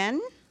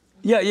again.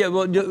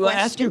 Well,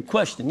 ask your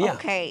question. Yeah.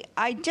 Okay.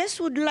 I just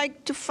would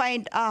like to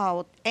find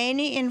out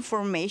any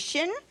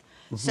information,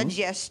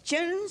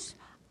 suggestions,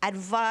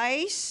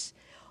 advice,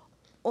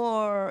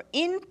 or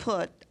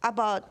input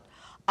about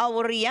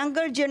our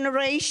younger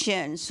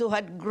generations who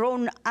had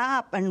grown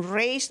up and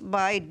raised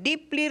by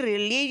deeply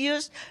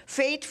religious,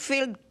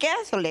 faith-filled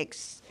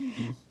Catholics,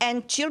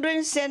 and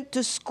children sent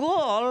to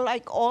school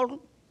like all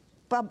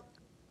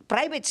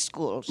private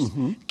schools,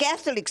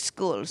 Catholic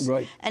schools,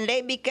 right. And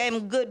they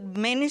became good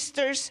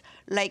ministers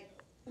like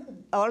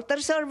altar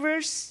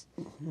servers,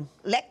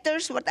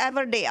 lectors,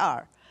 whatever they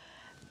are.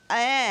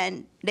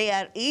 And they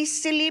are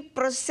easily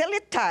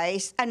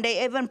proselytized, and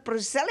they even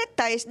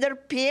proselytize their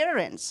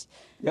parents.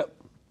 Yep.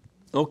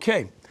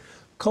 Okay.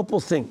 Couple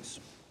things.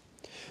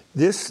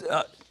 This,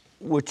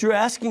 what you're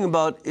asking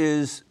about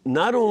is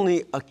not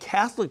only a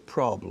Catholic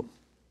problem,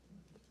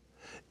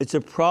 it's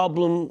a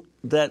problem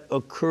that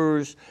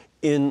occurs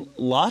in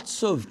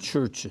lots of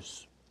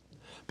churches,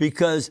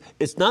 because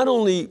it's not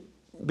only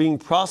being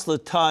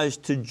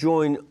proselytized to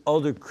join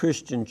other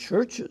Christian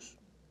churches.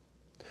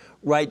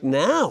 Right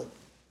now,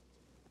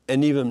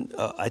 and even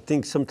I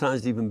think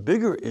sometimes the even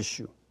bigger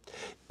issue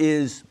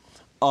is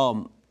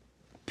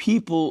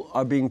people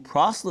are being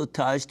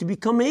proselytized to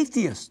become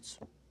atheists.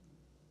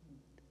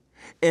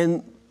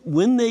 And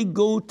when they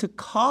go to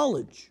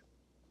college,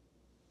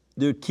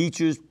 their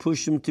teachers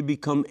push them to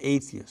become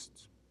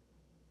atheists.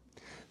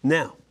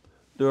 Now,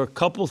 there are a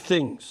couple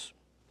things.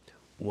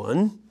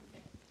 One,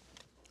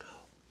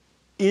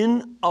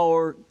 in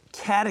our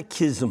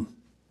catechism,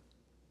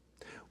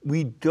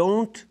 we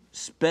don't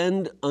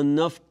spend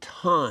enough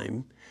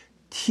time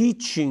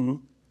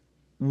teaching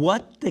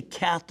what the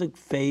Catholic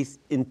faith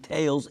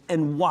entails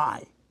and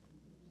why.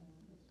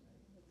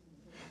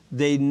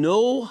 They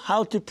know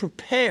how to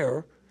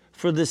prepare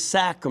for the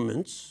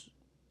sacraments.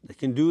 They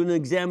can do an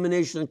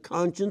examination of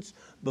conscience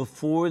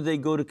before they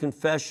go to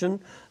confession.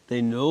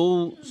 They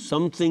know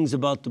some things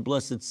about the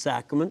Blessed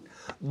Sacrament,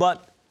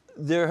 but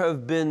there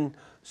have been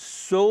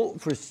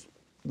for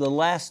the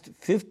last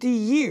 50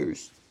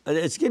 years,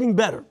 it's getting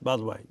better, by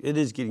the way, it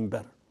is getting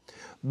better.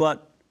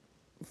 But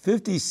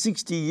 50,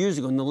 60 years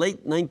ago, in the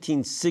late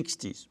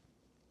 1960s,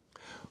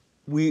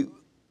 we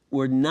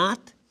were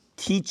not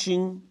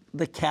teaching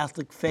the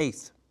Catholic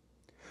faith.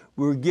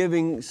 We were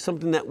giving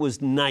something that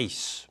was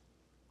nice.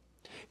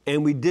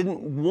 And we didn't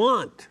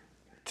want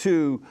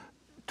to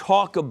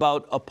talk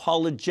about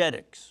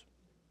apologetics.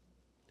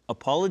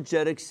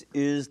 Apologetics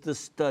is the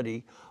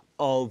study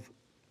of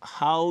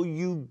how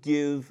you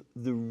give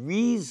the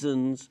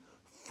reasons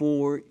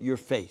for your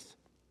faith.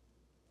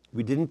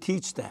 We didn't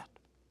teach that.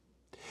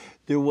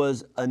 There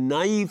was a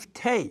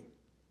naivete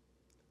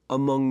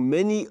among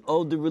many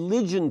of the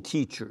religion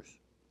teachers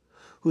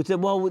who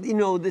said, well,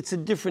 it's a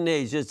different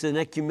age. It's an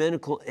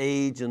ecumenical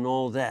age and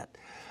all that.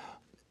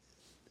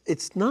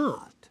 It's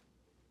not.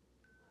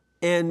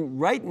 And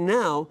right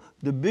now,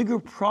 the bigger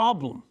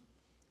problem,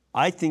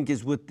 I think,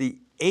 is with the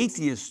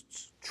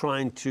atheists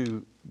trying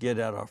to get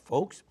at our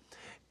folks.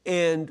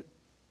 And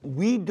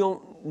we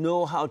don't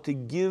know how to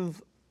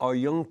give our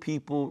young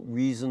people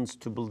reasons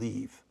to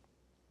believe.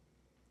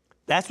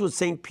 That's what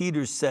St.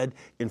 Peter said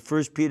in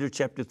 1 Peter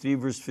chapter 3,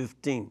 verse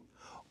 15.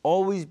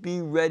 Always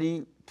be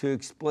ready to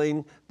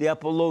explain the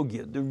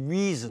apologia, the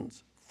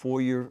reasons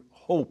for your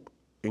hope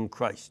in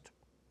Christ.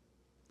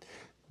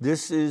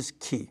 This is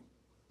key.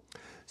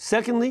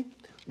 Secondly,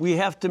 we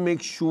have to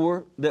make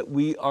sure that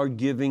we are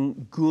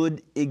giving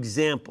good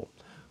example.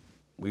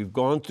 We've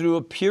gone through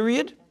a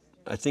period.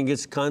 I think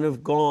it's kind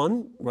of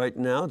gone right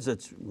now.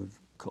 We've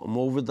come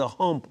over the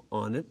hump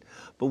on it.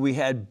 But we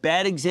had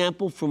bad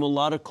example from a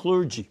lot of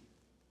clergy.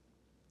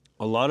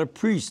 A lot of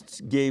priests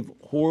gave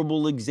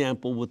horrible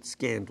example with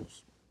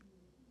scandals.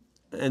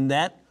 And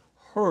that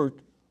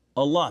hurt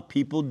a lot.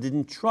 People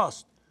didn't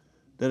trust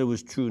that it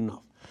was true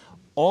enough.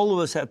 All of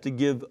us have to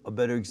give a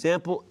better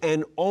example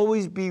and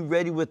always be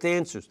ready with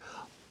answers.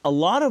 A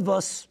lot of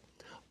us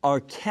are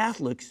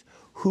Catholics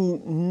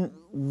who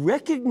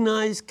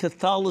recognize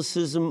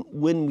Catholicism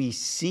when we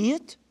see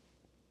it,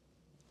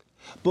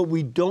 but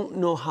we don't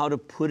know how to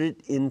put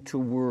it into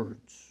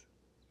words.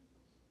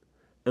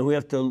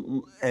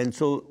 And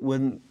so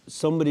when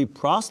somebody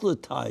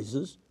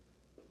proselytizes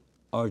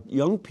our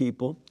young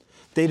people,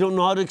 they don't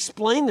know how to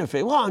explain their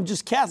faith. Well, I'm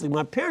just Catholic.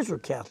 My parents were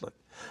Catholic.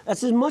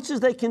 That's as much as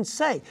they can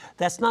say.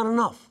 That's not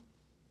enough.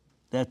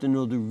 They have to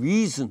know the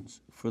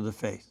reasons for the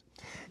faith.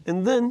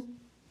 And then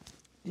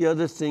the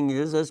other thing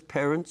is, as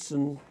parents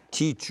and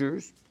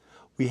teachers,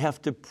 we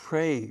have to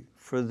pray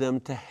for them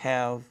to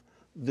have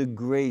the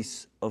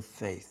grace of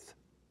faith.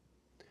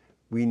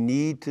 We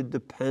need to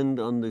depend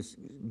on the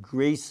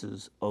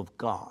graces of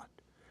God,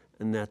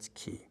 and that's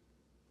key.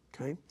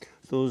 Okay?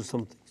 So those are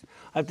some things.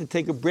 I have to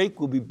take a break.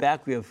 We'll be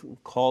back. We have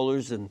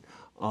callers and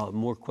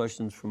more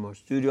questions from our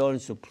studio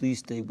audience, so please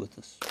stay with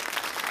us.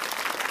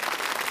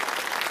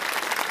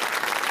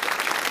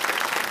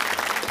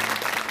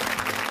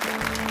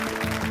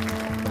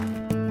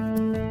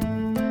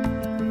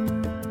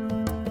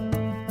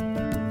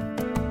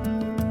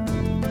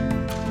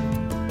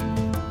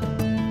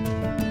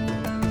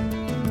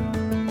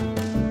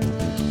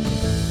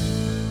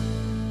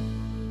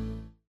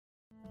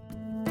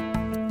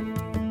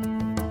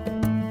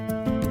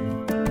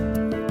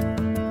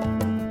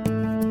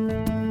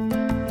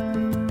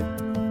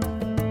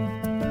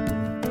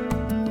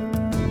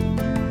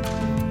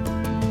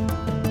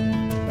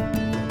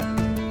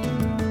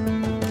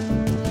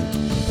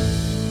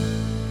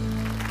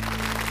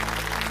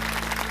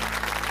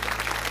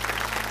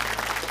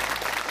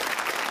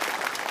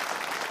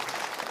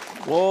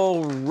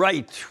 All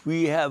right,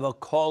 we have a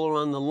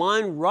caller on the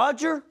line.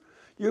 Roger,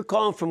 you're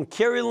calling from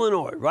Cary,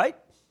 Illinois, right?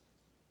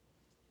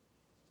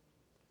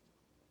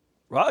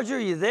 Roger,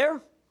 you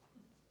there?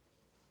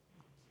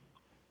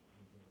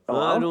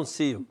 Hello? I don't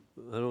see him.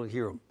 I don't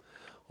hear him.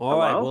 All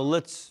Hello? right, well,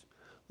 let's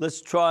let's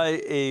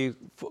try a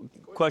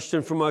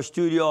question from our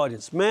studio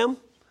audience. Ma'am,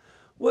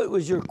 what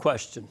was your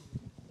question?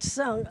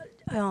 So,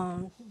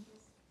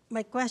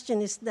 my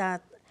question is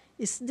that,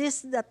 is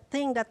this the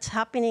thing that's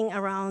happening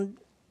around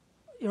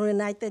the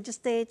United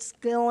States,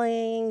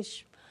 killing,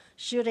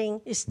 shooting,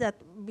 is that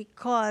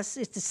because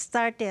it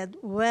started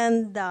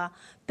when the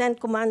Ten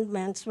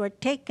Commandments were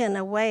taken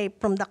away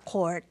from the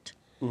court?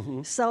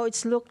 Mm-hmm. So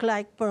it's looked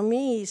like for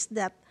me is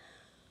that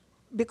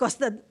because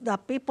the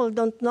people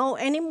don't know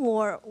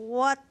anymore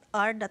what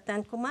are the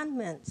Ten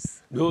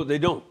Commandments. No, they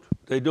don't.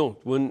 They don't.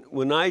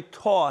 When I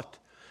taught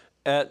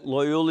at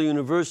Loyola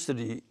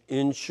University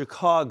in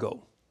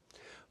Chicago,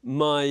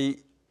 I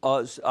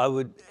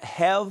would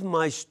have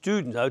my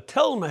students, I would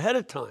tell them ahead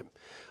of time,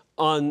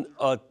 on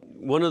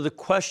one of the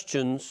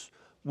questions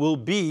will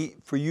be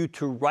for you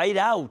to write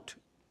out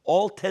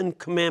all 10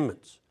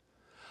 commandments.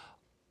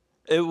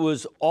 It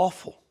was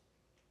awful,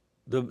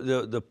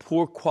 the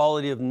poor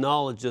quality of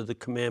knowledge of the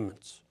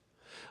commandments.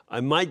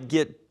 I might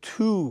get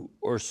 2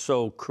 or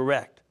so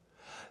correct.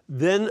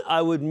 Then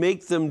I would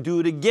make them do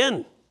it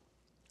again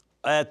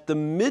at the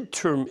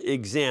midterm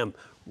exam,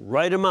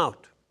 write them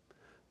out.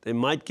 They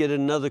might get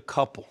another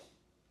couple.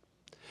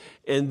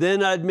 And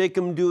then I'd make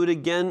them do it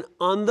again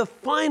on the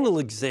final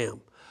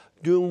exam,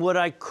 doing what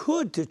I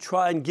could to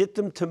try and get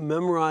them to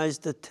memorize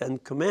the 10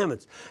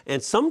 Commandments.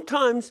 And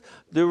sometimes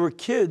there were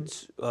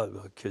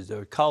there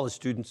were college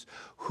students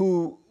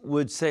who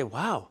would say,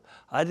 wow,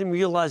 I didn't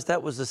realize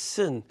that was a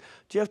sin.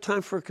 Do you have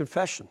time for a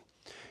confession?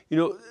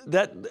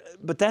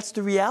 But that's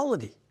the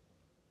reality.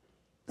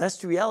 That's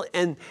the reality.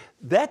 And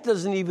that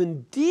doesn't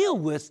even deal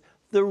with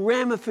the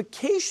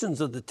ramifications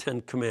of the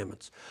 10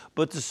 Commandments.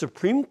 But the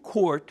Supreme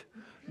Court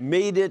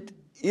made it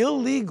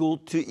illegal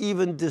to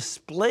even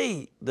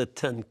display the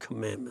 10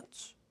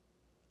 Commandments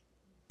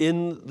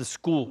in the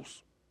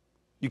schools.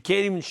 You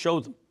can't even show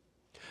them.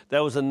 That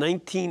was a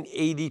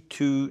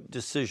 1982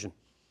 decision.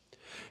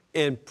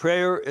 And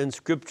prayer and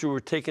scripture were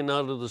taken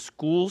out of the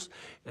schools.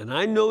 And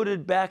I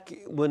noted back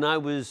when I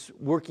was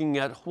working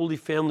at Holy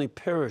Family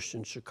Parish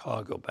in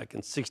Chicago back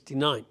in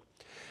 '69,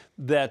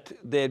 that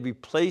they had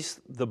replaced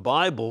the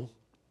Bible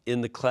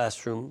in the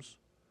classrooms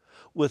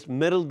with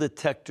metal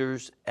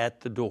detectors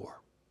at the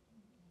door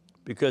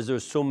because there were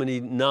so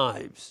many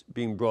knives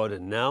being brought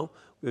in. Now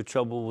we have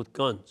trouble with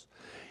guns.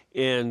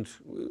 And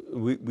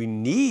we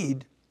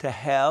need to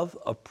have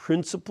a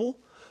principle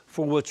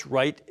for what's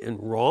right and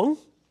wrong.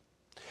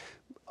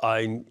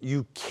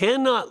 You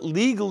cannot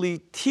legally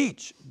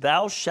teach,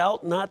 thou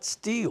shalt not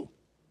steal.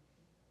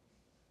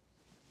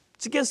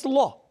 It's against the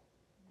law.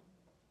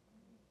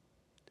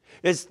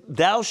 It's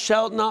thou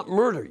shalt not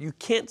murder. You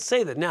can't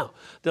say that. Now,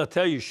 they'll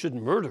tell you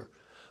shouldn't murder,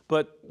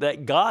 but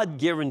that God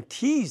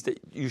guarantees that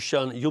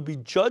you'll be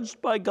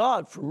judged by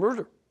God for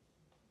murder,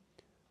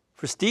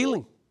 for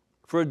stealing,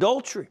 for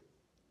adultery,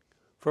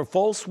 for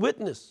false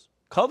witness,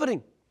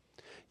 coveting,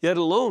 yet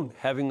alone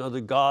having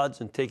other gods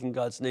and taking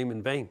God's name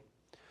in vain.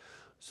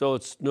 So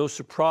it's no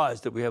surprise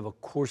that we have a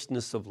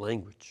coarseness of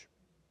language,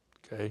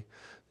 okay?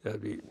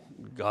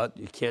 God,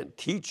 you can't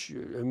teach.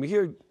 And we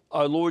hear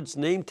our Lord's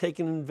name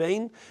taken in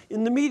vain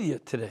in the media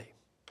today.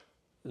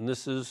 And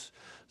it's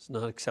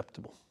not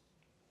acceptable.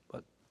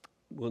 But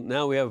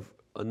now we have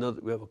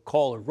a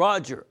caller.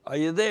 Roger, are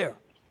you there?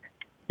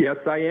 Yes,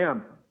 I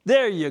am.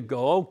 There you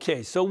go.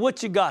 Okay, so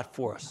what you got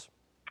for us?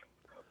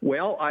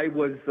 Well, I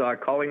was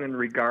calling in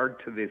regard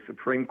to the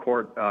Supreme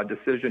Court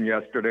decision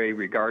yesterday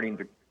regarding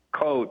the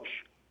coach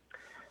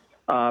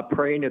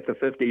praying at the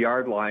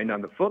 50-yard line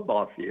on the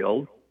football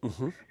field.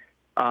 Mm-hmm.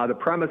 The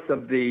premise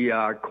of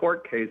the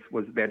court case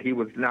was that he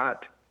was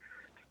not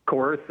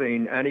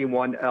coercing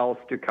anyone else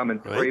to come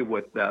and pray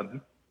with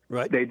them.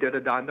 Right. They did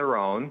it on their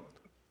own.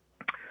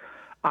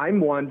 I'm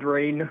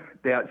wondering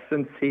that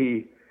since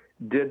he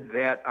did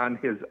that on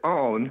his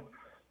own,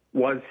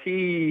 was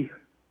he,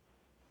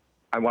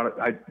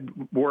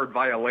 word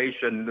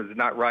violation is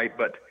not right,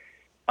 but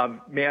of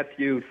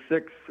Matthew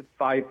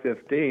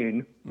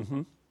 6:5-15,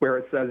 mm-hmm. where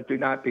it says, do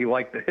not be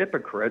like the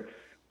hypocrites,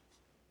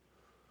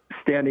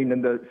 standing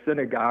in the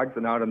synagogues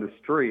and out in the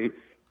streets,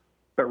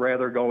 but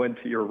rather go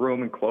into your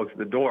room and close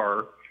the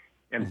door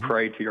and mm-hmm.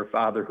 pray to your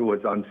Father who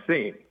is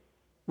unseen.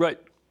 Right.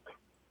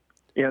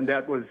 And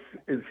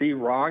is he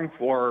wrong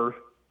for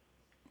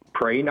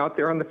praying out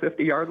there on the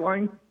 50-yard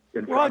line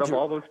in front of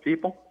all those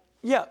people?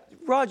 Yeah,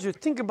 Roger,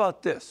 think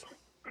about this.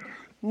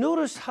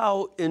 Notice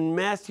how in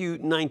Matthew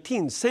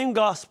 19, same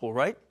gospel,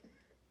 right?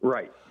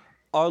 Right.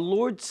 Our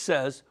Lord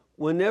says,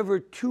 whenever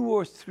 2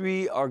 or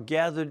 3 are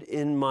gathered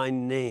in my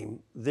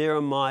name, there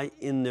am I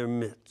in their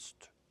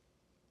midst.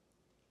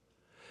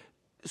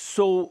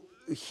 So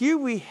here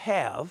we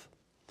have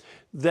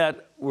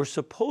that we're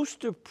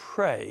supposed to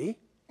pray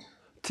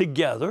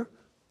together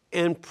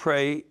and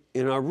pray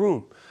in our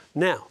room.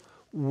 Now,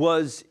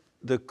 was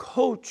the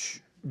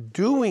coach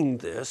doing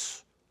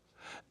this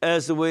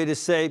as a way to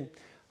say,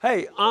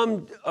 hey,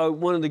 I'm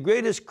one of the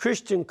greatest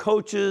Christian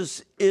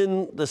coaches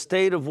in the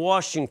state of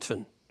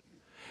Washington,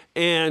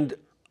 and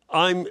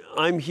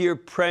I'm here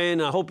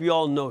praying. I hope you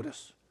all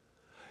notice.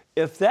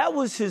 If that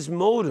was his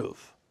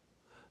motive,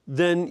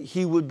 then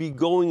he would be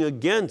going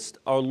against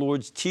our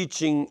Lord's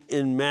teaching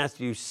in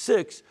Matthew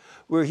 6,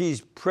 where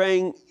he's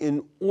praying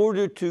in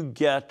order to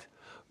get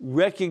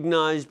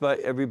recognized by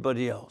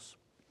everybody else.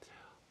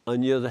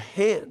 On the other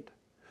hand,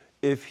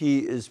 if he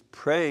is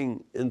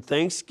praying in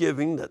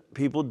thanksgiving that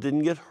people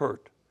didn't get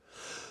hurt,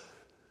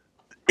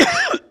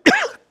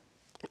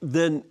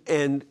 then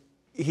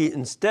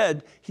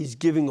he's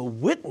giving a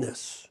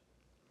witness,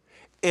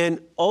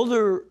 and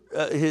other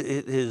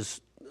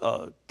his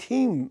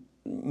team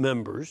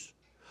members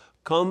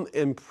come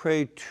and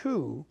pray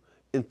too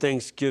in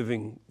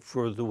thanksgiving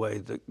for the way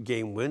the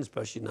game wins,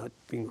 especially not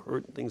being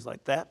hurt and things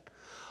like that,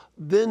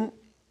 then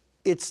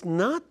it's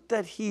not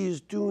that he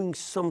is doing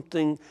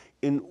something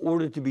in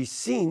order to be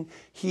seen.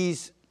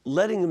 He's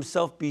letting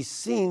himself be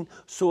seen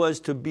so as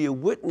to be a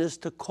witness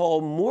to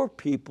call more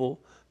people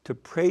to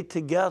pray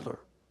together.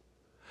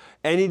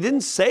 And he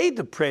didn't say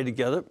to pray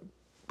together,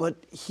 but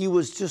he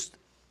was just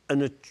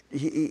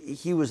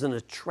he was an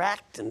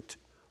attractant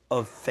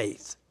of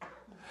faith.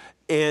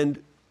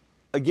 And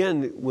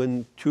again,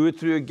 when 2 or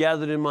 3 are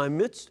gathered in my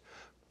midst,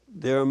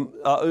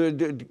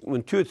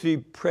 when 2 or 3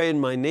 pray in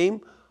my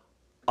name,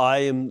 I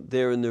am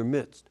there in their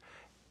midst.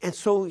 And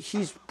so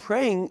he's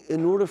praying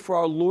in order for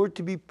our Lord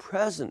to be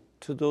present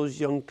to those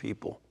young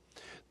people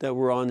that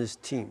were on his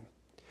team.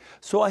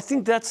 So I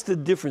think that's the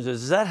difference.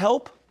 Does that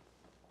help?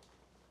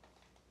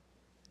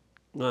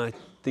 I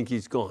think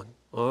he's gone.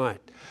 All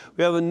right.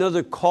 We have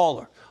another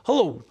caller.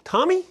 Hello,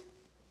 Tommy?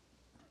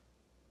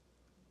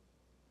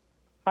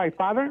 Hi,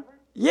 Father?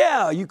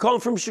 Yeah, you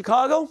calling from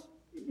Chicago?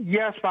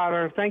 Yes,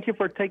 Father. Thank you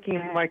for taking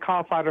my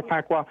call, Father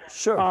Pacwa.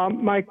 Sure.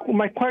 My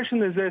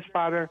question is this,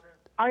 Father.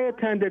 I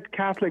attended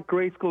Catholic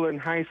grade school and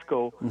high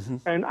school,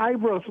 and I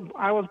was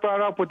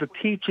brought up with the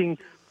teaching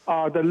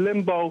that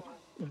limbo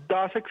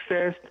does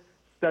exist,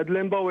 that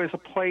limbo is a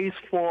place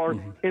for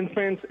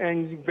infants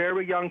and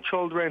very young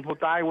children who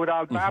die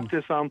without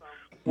baptism,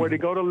 where they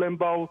go to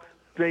limbo.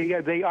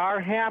 They are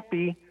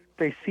happy.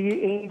 They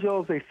see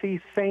angels. They see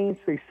saints.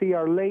 They see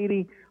Our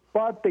Lady,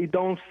 but they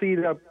don't see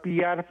the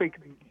beatific.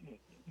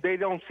 They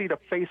don't see the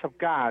face of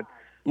God.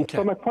 Okay.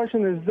 So my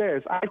question is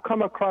this. I've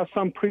come across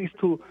some priests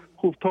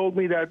who've told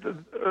me that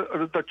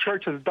the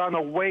church has done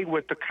away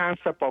with the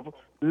concept of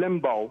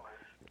limbo.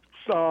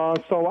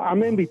 So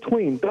I'm in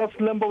between. Does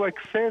limbo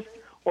exist,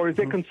 or is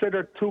it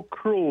considered too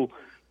cruel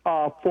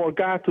for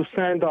God to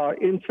send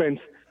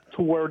infants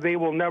to where they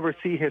will never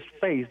see his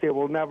face? They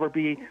will never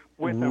be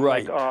with him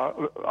like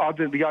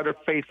the other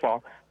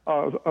faithful.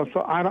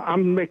 So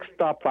I'm mixed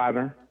up,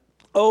 Father.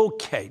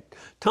 Okay.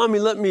 Tommy,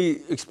 let me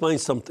explain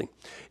something.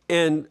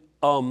 And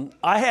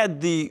I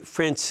had the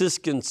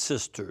Franciscan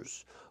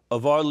sisters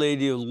of Our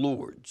Lady of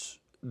Lourdes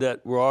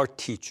that were our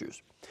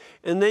teachers.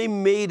 And they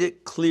made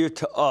it clear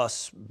to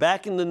us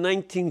back in the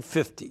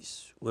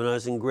 1950s, when I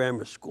was in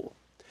grammar school,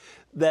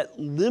 that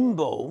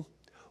limbo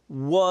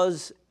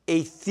was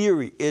a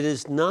theory. It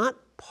is not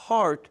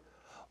part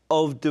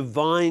of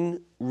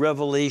divine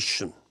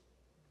revelation.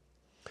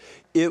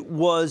 It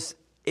was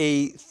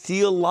a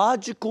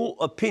theological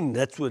opinion.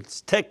 That's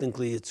what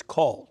technically it's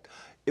called.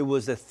 It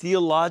was a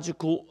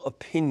theological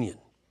opinion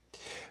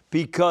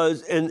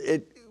and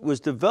it was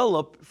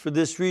developed for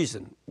this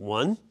reason.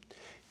 One,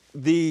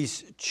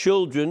 these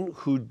children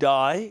who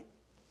die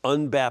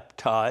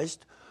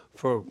unbaptized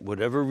for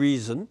whatever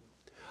reason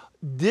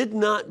did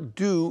not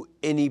do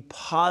any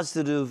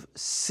positive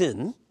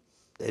sin.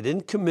 They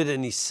didn't commit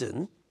any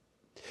sin.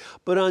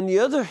 But on the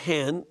other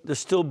hand, they're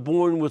still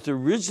born with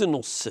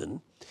original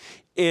sin,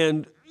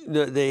 and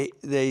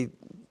they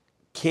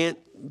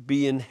can't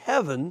be in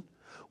heaven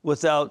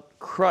without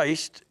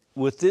Christ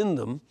within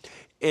them,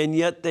 and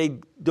yet they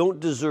don't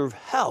deserve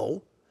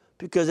hell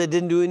because they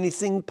didn't do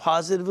anything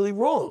positively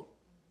wrong.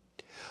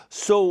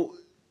 So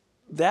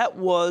that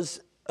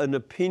was an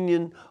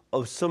opinion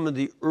of some of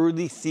the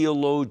early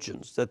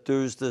theologians, that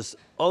there's this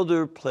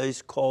other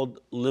place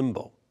called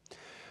limbo.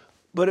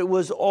 But it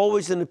was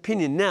always an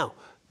opinion. Now,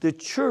 the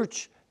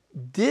church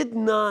did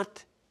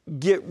not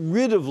get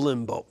rid of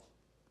limbo.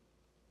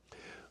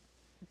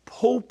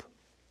 Pope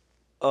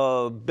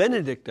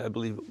Benedict, I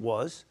believe it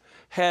was,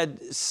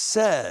 had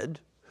said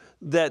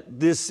that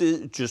this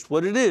is just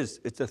what it is.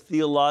 It's a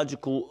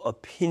theological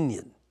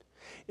opinion,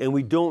 and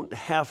we don't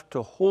have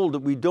to hold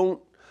it.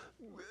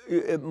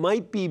 It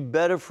might be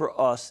better for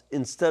us,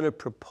 instead of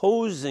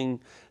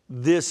proposing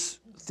this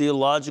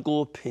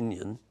theological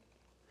opinion,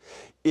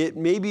 it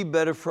may be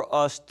better for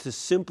us to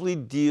simply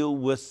deal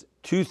with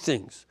two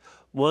things.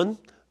 One,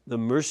 the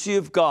mercy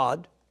of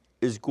God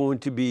is going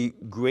to be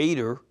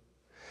greater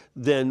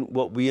than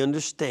what we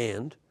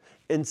understand.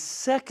 And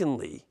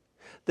secondly,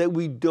 that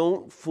we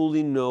don't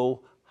fully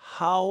know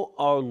how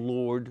our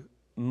Lord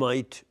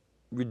might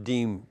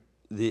redeem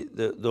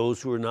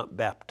those who are not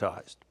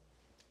baptized.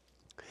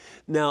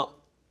 Now,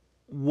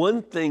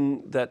 one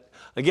thing that,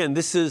 again,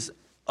 this is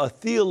a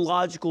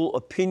theological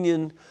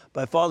opinion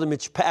by Father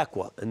Mitch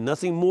and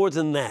nothing more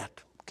than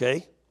that,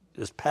 okay?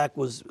 Just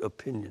Pacwa's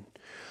opinion.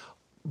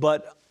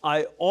 But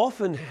I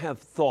often have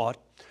thought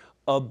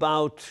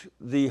about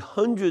the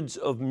hundreds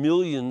of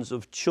millions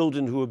of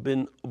children who have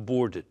been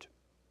aborted,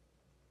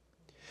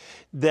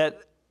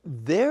 that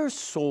their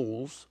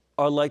souls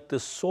are like the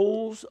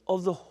souls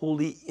of the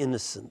holy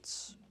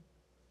innocents.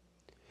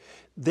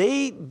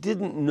 They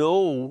didn't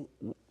know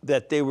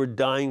that they were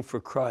dying for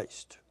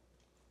Christ.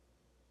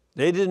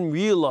 They didn't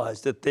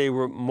realize that they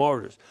were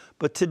martyrs.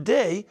 But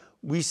today,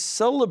 we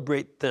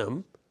celebrate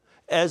them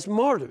as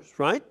martyrs,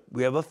 right?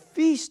 We have a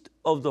feast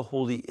of the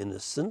holy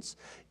innocents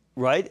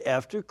right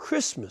after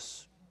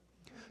Christmas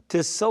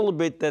to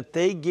celebrate that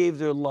they gave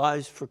their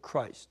lives for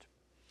Christ.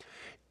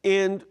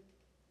 And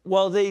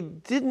while they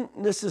didn't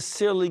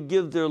necessarily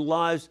give their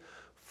lives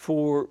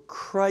for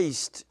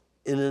Christ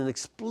in an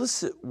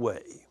explicit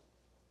way,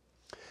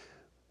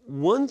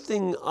 one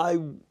thing I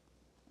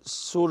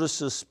sort of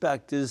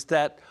suspect is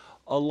that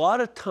a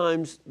lot of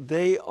times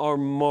they are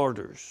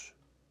martyrs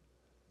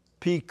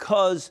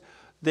because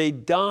they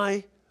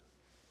die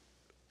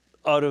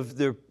out of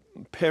their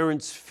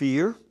parents'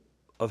 fear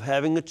of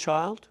having a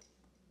child.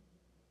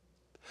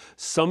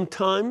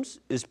 Sometimes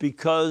it's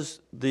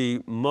because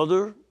the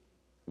mother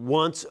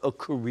wants a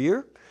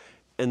career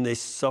and they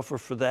suffer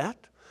for that.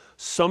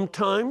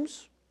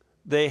 Sometimes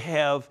they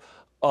have,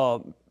 a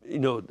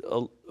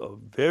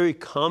very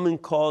common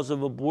cause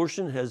of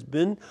abortion has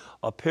been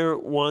a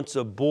parent wants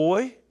a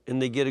boy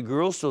and they get a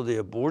girl, so they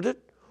abort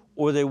it,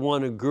 or they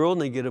want a girl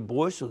and they get a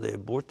boy, so they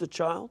abort the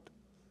child.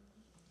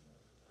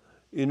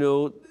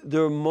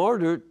 They're a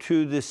martyr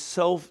to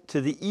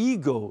the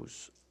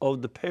egos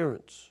of the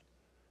parents.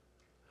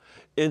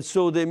 And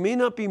so they may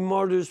not be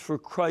martyrs for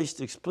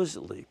Christ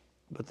explicitly,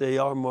 but they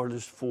are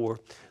martyrs for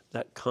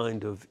that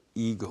kind of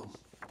ego.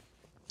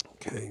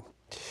 Okay.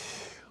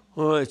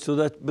 All right,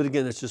 but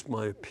again, that's just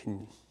my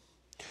opinion.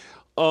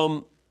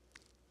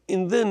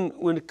 And then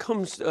when it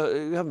comes,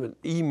 I have an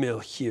email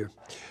here.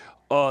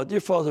 Dear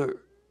Father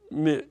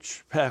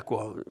Mitch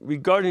Pacwa,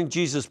 regarding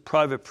Jesus'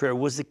 private prayer,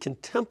 was it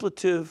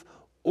contemplative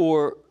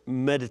or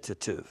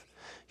meditative?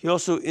 He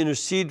also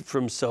interceded for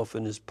himself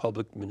in his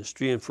public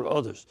ministry and for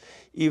others.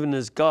 Even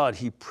as God,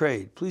 he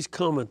prayed. Please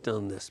comment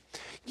on this.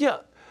 Yeah,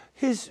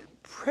 his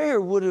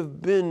prayer would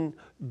have been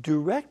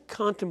direct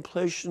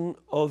contemplation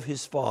of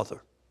his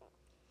Father.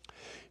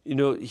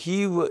 Especially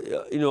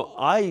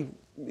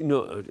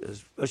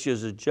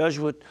as a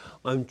Jesuit,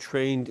 I'm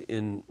trained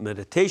in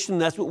meditation.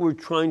 That's what we're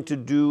trying to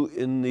do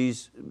in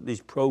these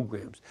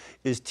programs,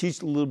 is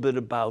teach a little bit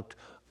about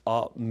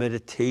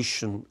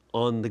meditation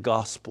on the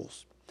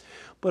Gospels.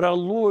 But our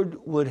Lord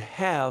would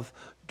have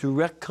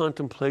direct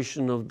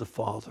contemplation of the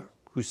Father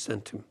who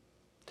sent him.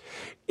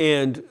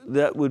 And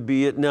that would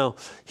be it. Now,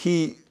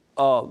 he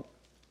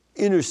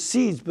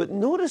intercedes, but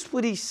notice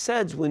what he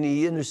says when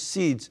he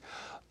intercedes.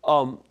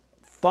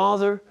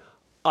 Father,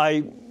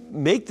 I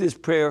make this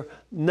prayer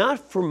not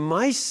for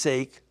my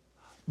sake,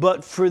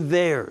 but for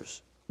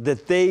theirs,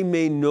 that they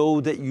may know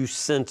that you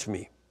sent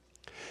me.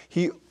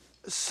 He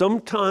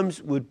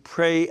sometimes would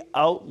pray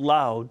out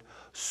loud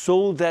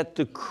so that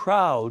the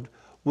crowd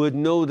would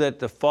know that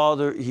the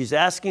Father, he's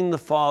asking the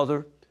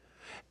Father,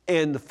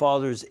 and the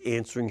Father is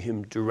answering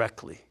him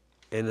directly.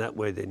 And that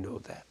way they know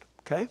that,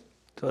 okay?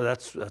 So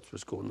that's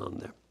what's going on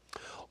there.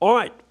 All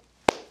right.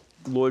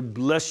 Lord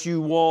bless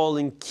you all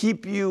and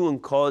keep you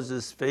and cause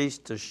his face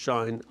to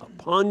shine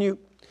upon you.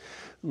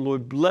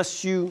 Lord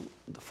bless you,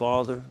 the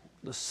Father,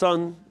 the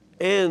Son,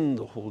 and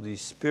the Holy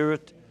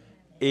Spirit.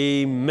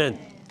 Amen.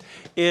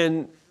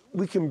 And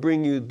we can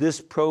bring you this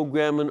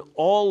program and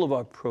all of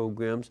our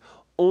programs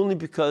only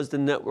because the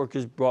network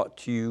is brought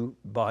to you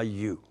by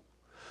you.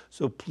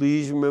 So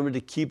please remember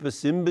to keep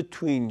us in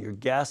between your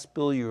gas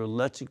bill, your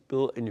electric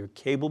bill, and your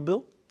cable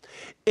bill.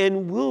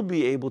 And we'll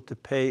be able to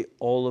pay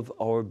all of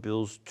our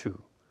bills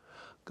too.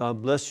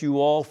 God bless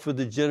you all for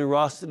the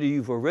generosity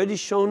you've already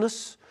shown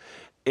us,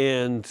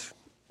 and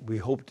we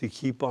hope to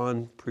keep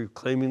on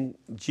proclaiming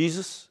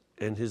Jesus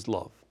and his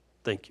love.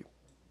 Thank you.